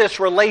to what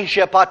this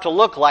relationship ought to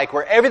look like,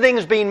 where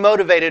everything's being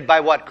motivated by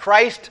what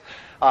Christ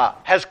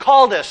has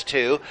called us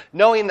to,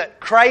 knowing that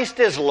Christ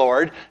is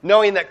Lord,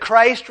 knowing that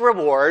Christ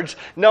rewards,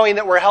 knowing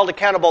that we're held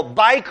accountable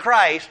by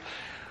Christ,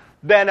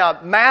 then a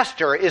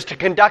master is to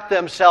conduct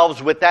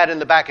themselves with that in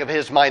the back of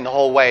his mind the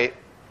whole way,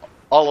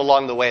 all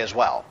along the way as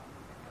well.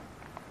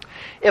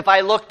 If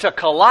I look to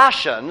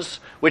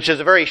Colossians, which is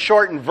a very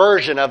shortened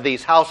version of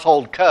these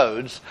household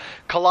codes,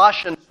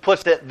 Colossians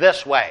puts it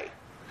this way.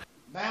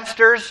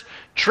 Masters,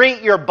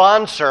 treat your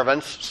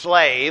bondservants,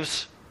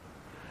 slaves,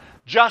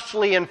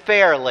 justly and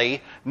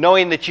fairly,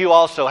 knowing that you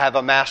also have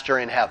a master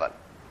in heaven.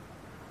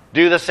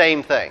 Do the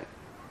same thing.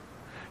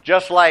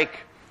 Just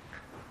like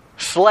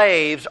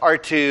slaves are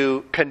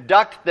to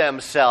conduct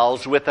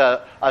themselves with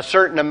a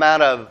certain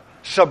amount of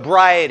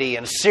sobriety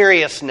and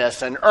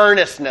seriousness and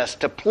earnestness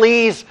to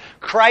please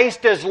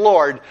Christ as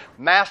Lord,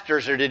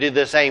 masters are to do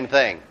the same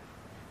thing.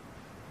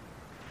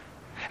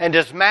 And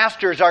as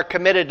masters are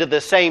committed to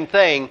the same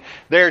thing,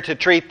 they're to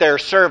treat their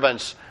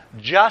servants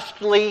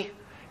justly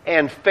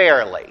and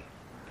fairly.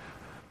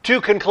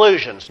 Two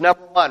conclusions.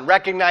 Number one,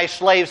 recognize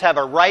slaves have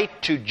a right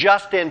to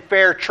just and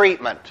fair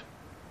treatment,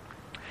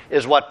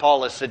 is what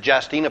Paul is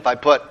suggesting if I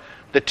put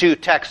the two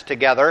texts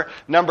together.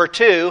 Number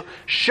two,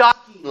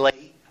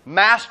 shockingly,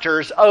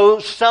 masters owe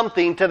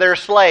something to their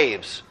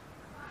slaves.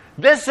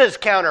 This is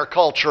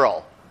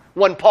countercultural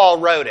when Paul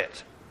wrote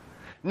it.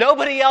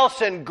 Nobody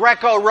else in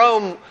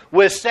Greco-Rome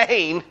was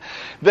saying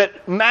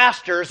that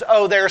masters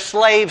owe their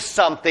slaves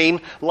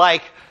something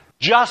like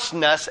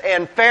justness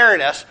and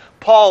fairness.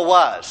 Paul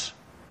was.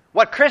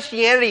 What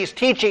Christianity is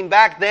teaching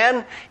back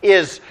then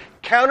is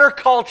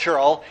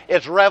countercultural,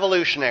 it's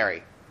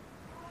revolutionary.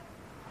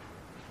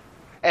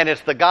 And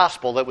it's the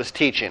gospel that was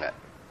teaching it.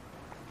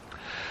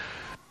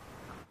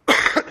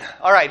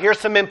 All right, here's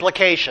some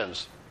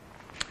implications.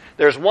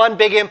 There's one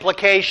big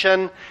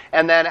implication,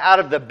 and then out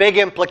of the big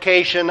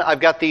implication, I've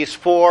got these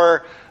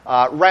four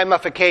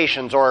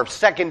ramifications or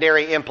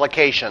secondary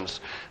implications.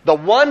 The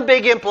one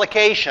big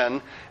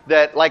implication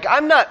that,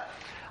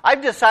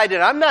 I've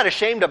decided I'm not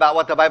ashamed about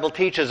what the Bible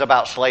teaches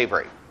about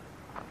slavery.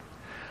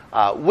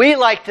 We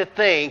like to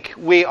think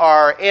we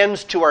are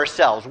ends to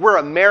ourselves. We're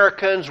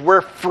Americans,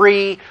 we're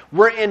free,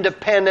 we're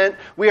independent,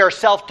 we are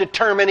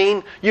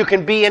self-determining. You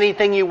can be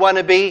anything you want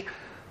to be.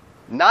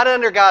 Not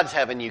under God's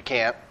heaven, you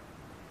can't.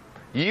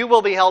 You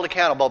will be held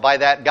accountable by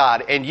that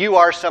God, and you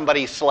are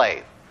somebody's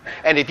slave.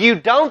 And if you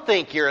don't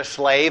think you're a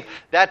slave,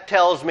 that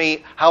tells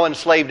me how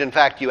enslaved, in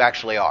fact, you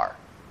actually are.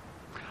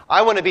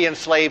 I want to be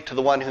enslaved to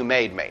the one who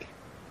made me,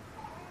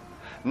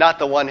 not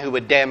the one who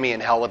would damn me in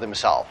hell with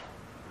himself.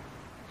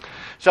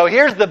 So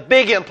here's the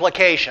big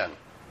implication.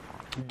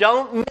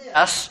 Don't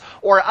miss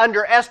or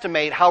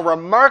underestimate how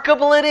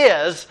remarkable it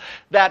is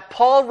that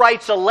Paul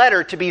writes a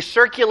letter to be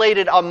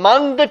circulated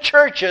among the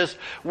churches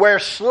where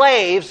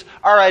slaves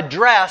are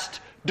addressed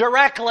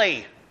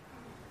directly.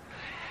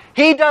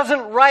 He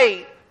doesn't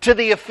write to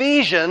the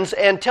Ephesians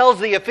and tells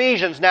the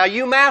Ephesians, now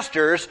you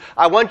masters,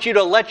 I want you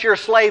to let your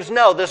slaves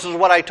know this is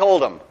what I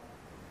told them.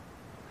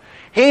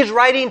 He's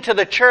writing to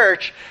the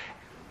church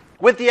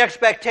with the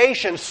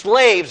expectation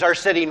slaves are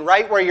sitting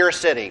right where you're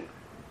sitting,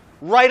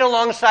 right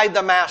alongside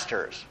the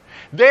masters.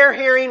 They're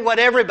hearing what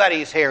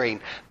everybody's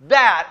hearing.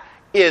 That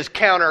is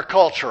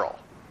countercultural.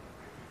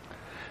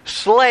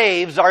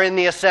 Slaves are in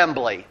the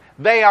assembly.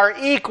 They are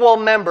equal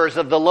members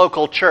of the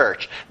local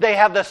church. They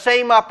have the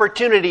same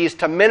opportunities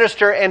to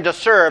minister and to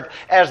serve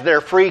as their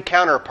free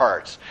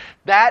counterparts.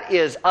 That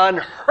is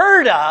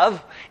unheard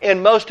of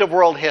in most of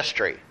world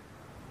history.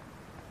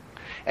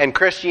 And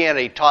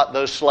Christianity taught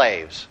those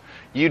slaves,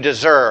 you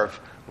deserve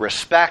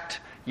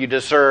respect, you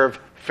deserve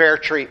fair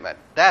treatment.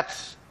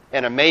 That's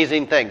an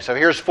amazing thing. So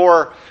here's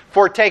four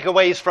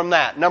takeaways from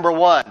that. Number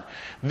one,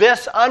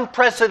 this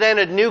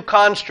unprecedented new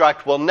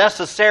construct will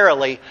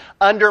necessarily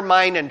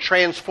undermine and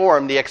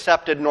transform the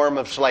accepted norm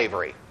of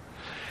slavery.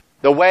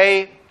 The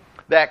way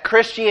that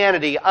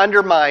Christianity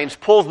undermines,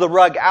 pulls the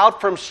rug out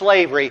from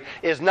slavery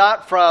is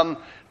not from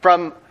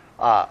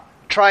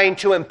trying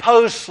to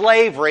impose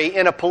slavery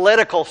in a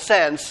political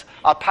sense,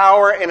 a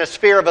power and a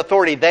sphere of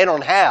authority they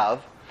don't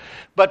have,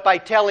 but by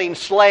telling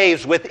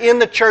slaves within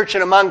the church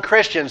and among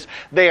Christians,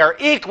 they are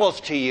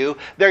equals to you,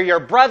 they're your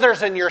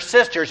brothers and your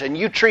sisters, and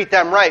you treat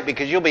them right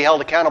because you'll be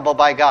held accountable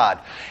by God.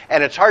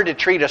 And it's hard to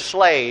treat a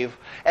slave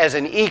as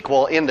an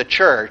equal in the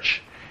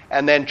church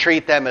and then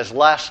treat them as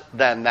less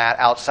than that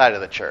outside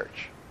of the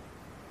church.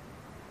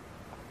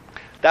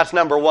 That's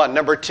number one.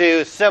 Number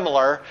two,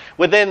 similar.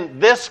 Within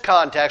this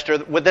context, or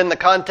within the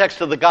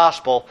context of the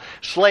gospel,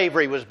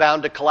 slavery was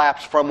bound to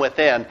collapse from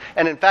within.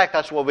 And in fact,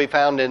 that's what we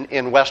found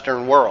in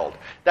Western world.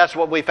 That's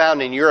what we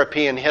found in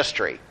European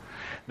history.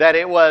 That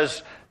it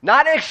was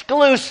not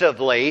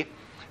exclusively,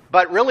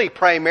 but really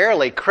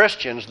primarily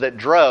Christians that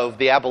drove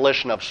the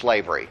abolition of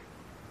slavery.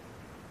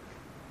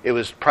 It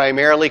was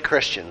primarily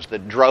Christians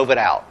that drove it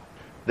out.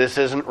 This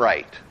isn't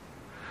right.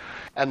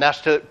 And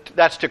that's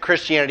to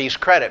Christianity's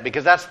credit,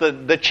 because that's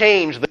the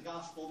change the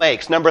gospel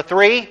makes. Number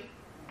three,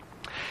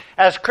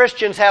 as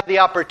Christians have the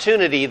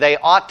opportunity, they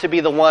ought to be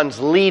the ones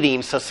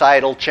leading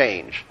societal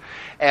change.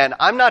 And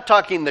I'm not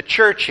talking the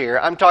church here,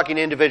 I'm talking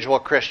individual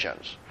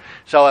Christians.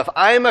 So if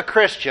I'm a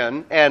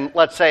Christian, and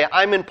let's say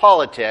I'm in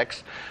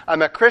politics,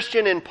 I'm a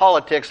Christian in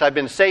politics, I've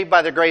been saved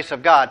by the grace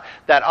of God,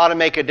 that ought to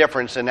make a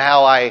difference in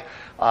how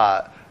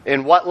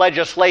in what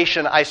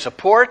legislation I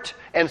support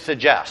and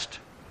suggest.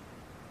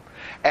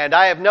 And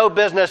I have no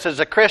business as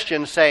a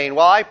Christian saying,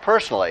 well, I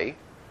personally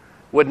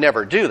would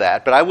never do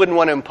that, but I wouldn't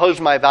want to impose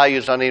my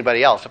values on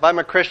anybody else. If I'm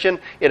a Christian,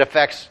 it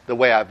affects the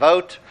way I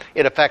vote,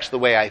 it affects the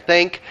way I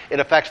think, it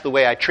affects the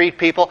way I treat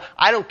people.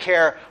 I don't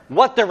care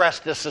what the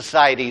rest of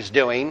society is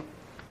doing.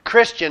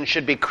 Christians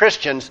should be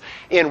Christians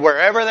in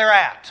wherever they're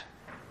at.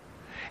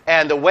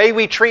 And the way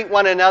we treat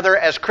one another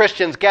as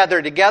Christians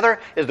gathered together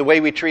is the way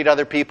we treat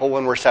other people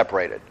when we're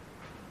separated.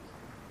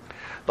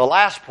 The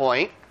last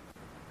point,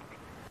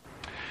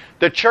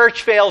 the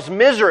church fails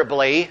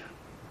miserably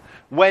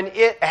when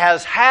it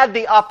has had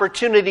the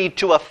opportunity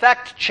to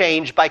effect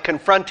change by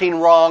confronting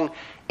wrong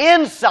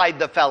inside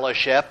the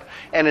fellowship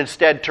and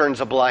instead turns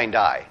a blind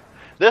eye.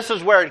 This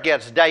is where it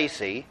gets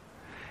dicey,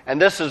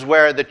 and this is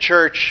where the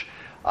church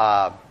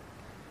has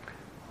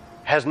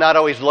not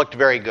always looked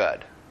very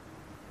good.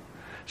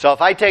 So if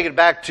I take it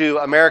back to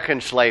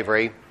American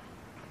slavery,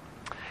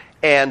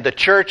 and the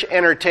church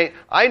entertained...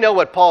 I know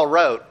what Paul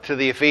wrote to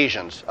the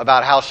Ephesians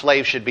about how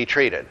slaves should be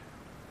treated.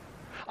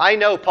 I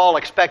know Paul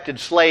expected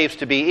slaves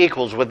to be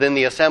equals within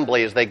the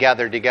assembly as they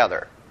gathered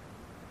together.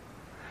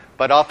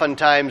 But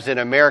oftentimes in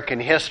American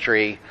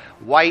history,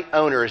 white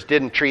owners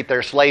didn't treat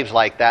their slaves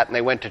like that, and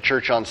they went to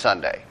church on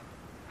Sunday.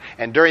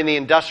 And during the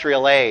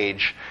industrial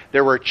age,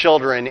 there were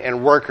children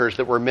and workers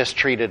that were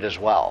mistreated as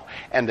well.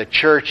 And the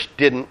church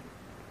didn't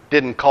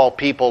call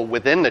people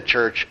within the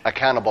church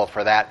accountable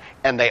for that,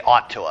 and they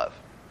ought to have.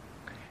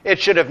 It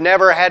should have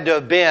never had to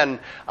have been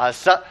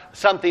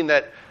something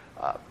that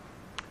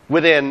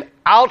within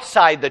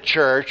outside the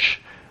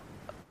church,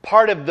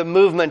 part of the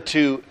movement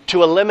to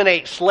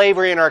eliminate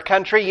slavery in our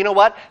country. You know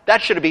what?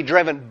 That should have been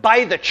driven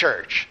by the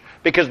church,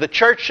 because the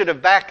church should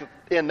have back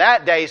in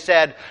that day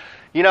said,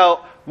 you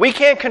know, we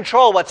can't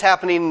control what's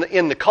happening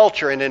in the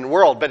culture and in the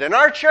world, but in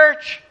our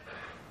church,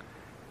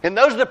 and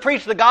those that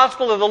preach the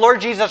gospel of the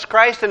Lord Jesus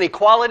Christ and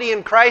equality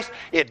in Christ,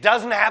 it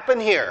doesn't happen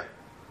here.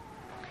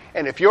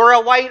 And if you're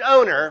a white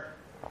owner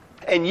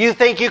and you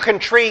think you can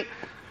treat,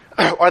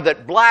 or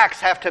that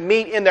blacks have to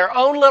meet in their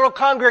own little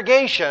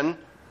congregation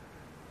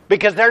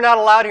because they're not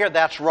allowed here,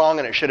 that's wrong,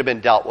 and it should have been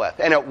dealt with.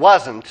 And it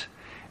wasn't,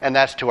 and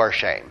that's to our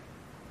shame.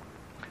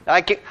 Now,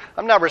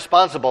 I'm not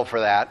responsible for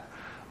that.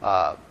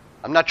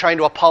 I'm not trying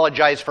to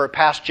apologize for a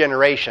past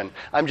generation.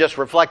 I'm just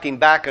reflecting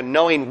back and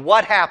knowing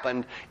what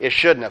happened, it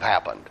shouldn't have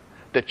happened.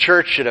 The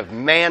church should have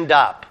manned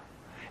up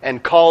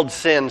and called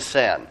sin,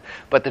 sin.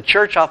 But the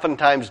church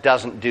oftentimes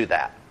doesn't do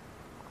that.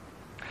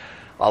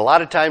 A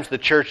lot of times the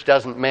church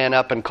doesn't man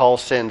up and call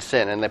sin,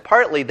 sin. And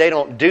partly they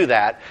don't do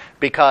that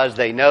because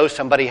they know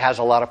somebody has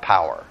a lot of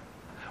power,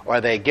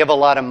 or they give a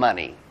lot of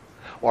money,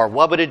 or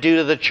what would it do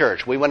to the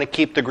church? We want to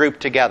keep the group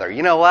together.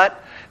 You know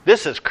what?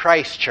 This is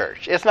Christ's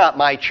church. It's not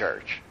my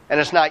church. And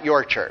it's not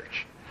your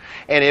church.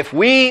 And if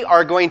we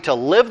are going to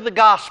live the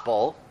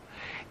gospel,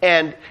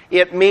 and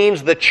it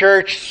means the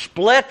church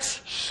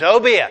splits, so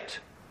be it.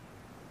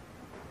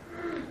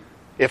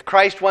 If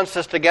Christ wants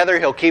us together,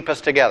 He'll keep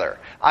us together.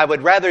 I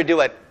would rather do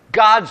it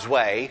God's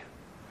way,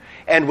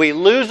 and we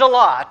lose a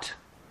lot.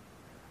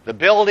 The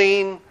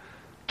building,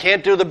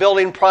 can't do the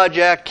building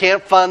project,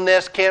 can't fund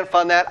this, can't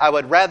fund that. I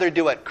would rather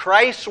do it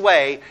Christ's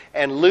way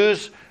and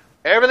lose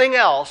everything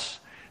else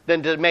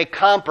than to make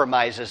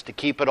compromises to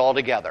keep it all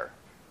together.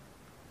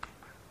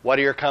 What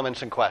are your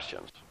comments and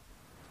questions?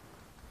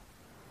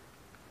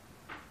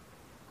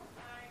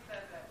 I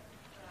said that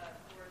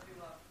the word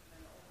doulos is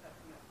in the Old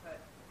Testament, but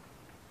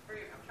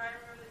I'm trying to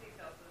remember the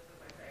details of this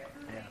as I say it.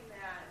 Seeing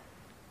that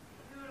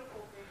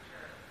beautiful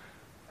picture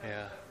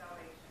of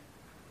salvation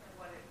and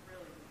what it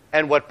really means.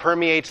 And what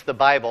permeates the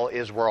Bible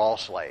is we're all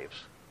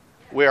slaves.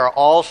 We are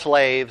all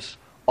slaves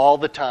all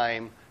the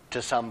time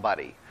to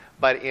somebody.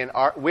 But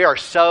we are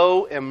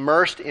so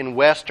immersed in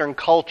Western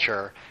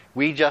culture,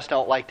 we just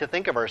don't like to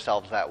think of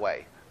ourselves that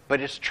way. But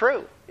it's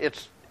true.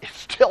 It's it's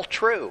still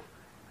true.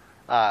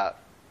 Craig.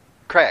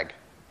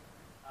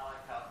 I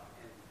like how,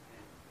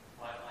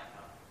 well, I don't like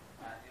how,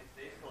 in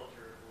today's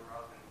culture, we're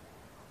often,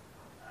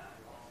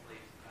 all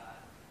slaves to God.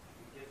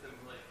 It gives them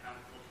really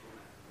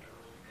counterculturalness that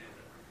really ends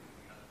up bringing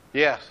together.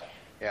 Yes.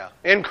 Yeah.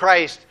 In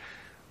Christ,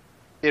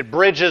 it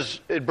bridges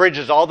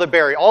all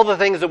the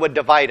things that would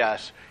divide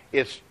us.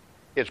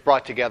 It's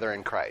brought together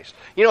in Christ.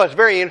 You know, it's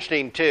very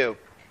interesting too,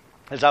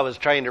 as I was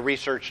trying to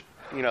research,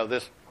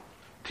 this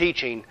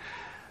teaching.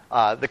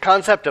 The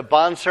concept of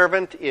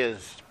bondservant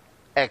is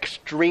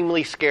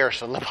extremely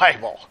scarce in the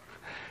Bible.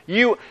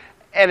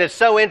 And it's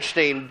so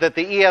interesting that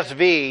the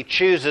ESV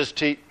chooses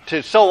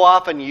to so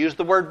often use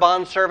the word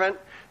bondservant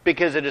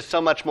because it is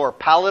so much more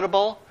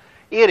palatable.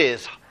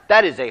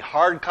 That is a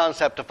hard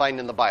concept to find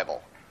in the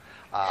Bible.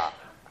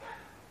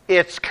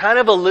 It's kind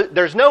of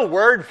there's no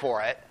word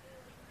for it.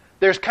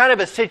 There's kind of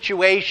a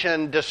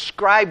situation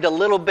described a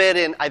little bit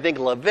in, I think,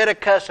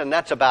 Leviticus, and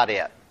that's about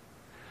it.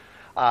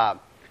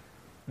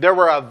 There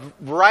were a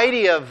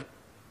variety of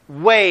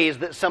ways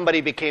that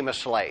somebody became a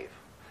slave.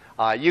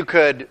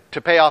 To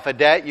pay off a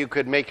debt, you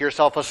could make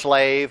yourself a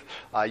slave.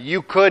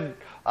 You could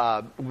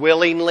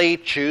willingly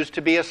choose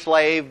to be a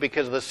slave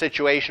because the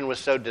situation was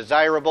so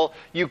desirable.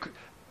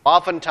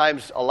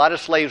 Oftentimes, a lot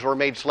of slaves were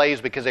made slaves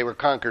because they were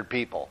conquered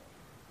people.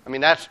 I mean,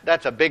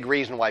 that's a big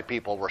reason why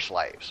people were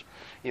slaves.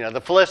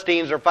 The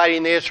Philistines are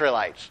fighting the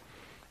Israelites.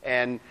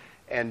 And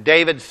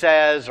David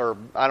says, or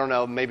I don't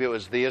know, maybe it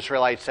was the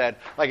Israelites said,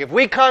 like, if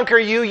we conquer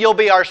you, you'll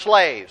be our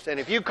slaves. And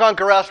if you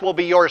conquer us, we'll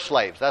be your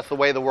slaves. That's the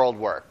way the world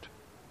worked.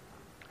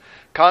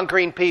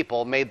 Conquering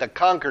people made the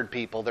conquered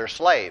people their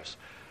slaves.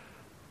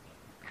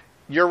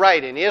 You're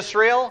right. In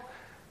Israel,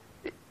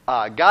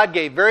 God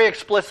gave very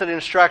explicit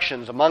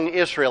instructions among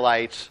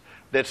Israelites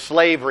that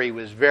slavery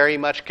was very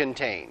much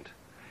contained.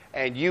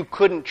 And you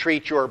couldn't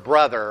treat your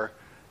brother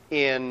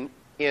in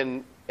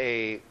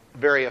a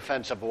very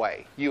offensive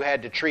way. You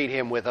had to treat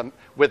him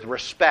with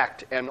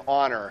respect and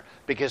honor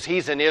because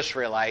he's an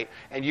Israelite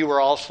and you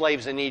were all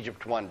slaves in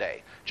Egypt one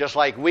day. Just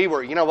like we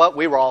were. You know what?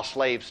 We were all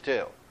slaves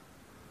too.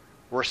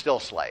 We're still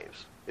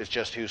slaves. It's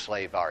just whose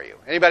slave are you?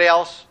 Anybody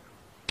else?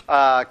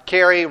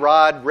 Carrie,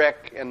 Rod,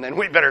 Rick, and then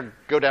we better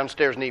go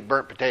downstairs and eat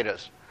burnt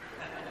potatoes.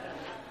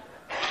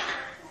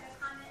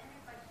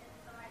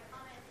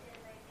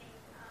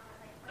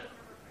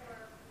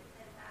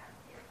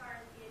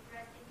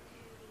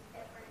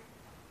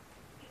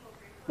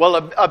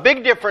 Well, a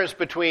big difference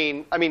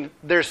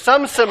there's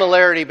some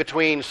similarity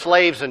between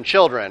slaves and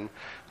children.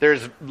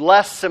 There's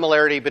less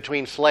similarity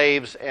between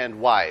slaves and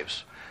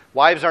wives.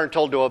 Wives aren't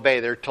told to obey,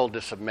 they're told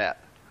to submit,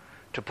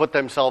 to put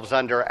themselves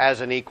under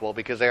as an equal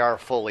because they are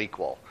full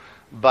equal.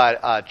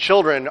 But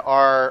children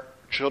are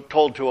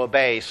told to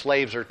obey,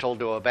 slaves are told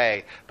to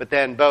obey. But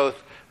then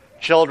both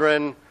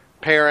children,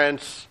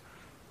 parents,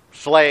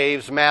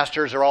 slaves,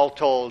 masters are all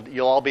told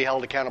you'll all be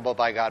held accountable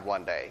by God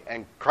one day.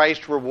 And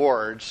Christ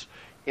rewards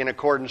in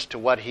accordance to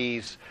what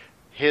his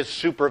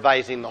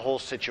supervising the whole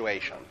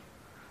situation.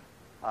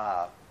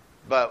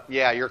 But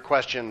yeah, your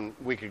question,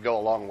 we could go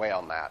a long way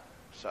on that.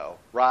 So,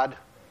 Rod?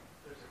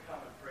 There's a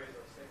common phrase I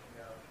was thinking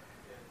of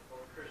in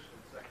both Christian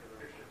and secular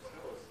leadership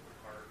still is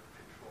the heart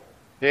control.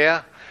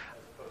 Yeah.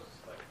 As opposed to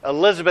slavery.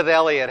 Elizabeth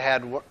Elliot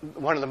had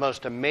one of the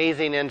most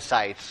amazing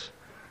insights,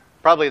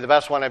 probably the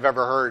best one I've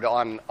ever heard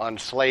on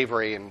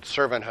slavery and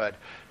servanthood.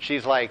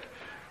 She's like,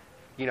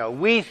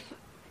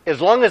 as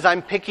long as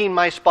I'm picking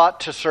my spot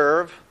to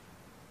serve,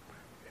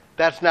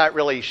 that's not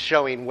really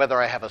showing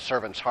whether I have a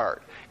servant's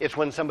heart. It's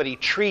when somebody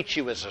treats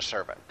you as a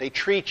servant. They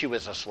treat you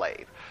as a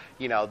slave.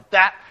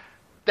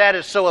 That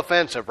is so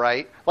offensive,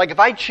 right? Like if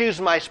I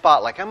choose my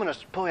spot, like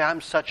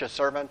I'm such a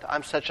servant,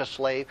 I'm such a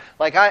slave.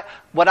 Like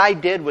what I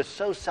did was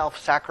so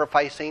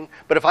self-sacrificing,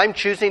 but if I'm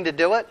choosing to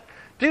do it,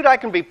 dude, I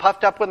can be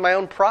puffed up with my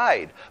own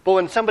pride. But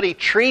when somebody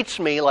treats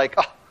me like,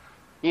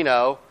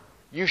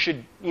 you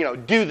should,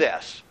 do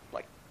this.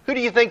 Like, who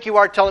do you think you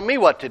are telling me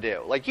what to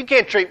do? Like, you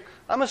can't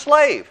I'm a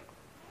slave.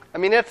 I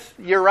mean,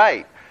 you're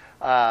right.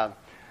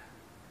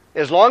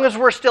 As long as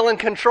we're still in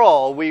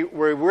control, we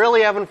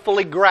really haven't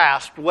fully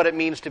grasped what it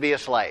means to be a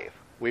slave.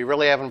 We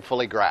really haven't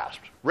fully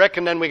grasped. Rick,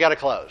 and then we got to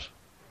close.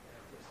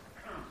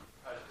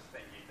 I was just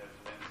thinking there's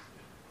an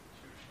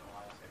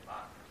institutionalized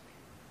hypocrisy.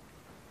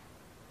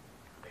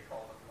 They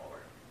call it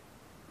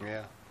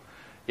Lord.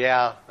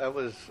 Yeah, that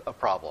was a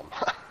problem.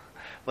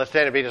 Let's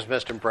stand and be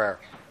dismissed in prayer.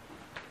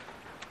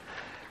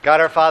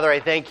 God our Father, I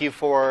thank you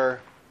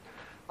for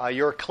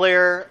your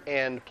clear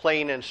and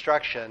plain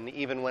instruction,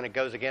 even when it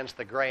goes against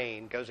the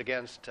grain, goes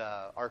against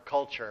our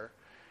culture,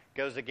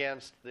 goes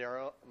against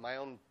my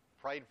own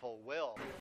prideful will.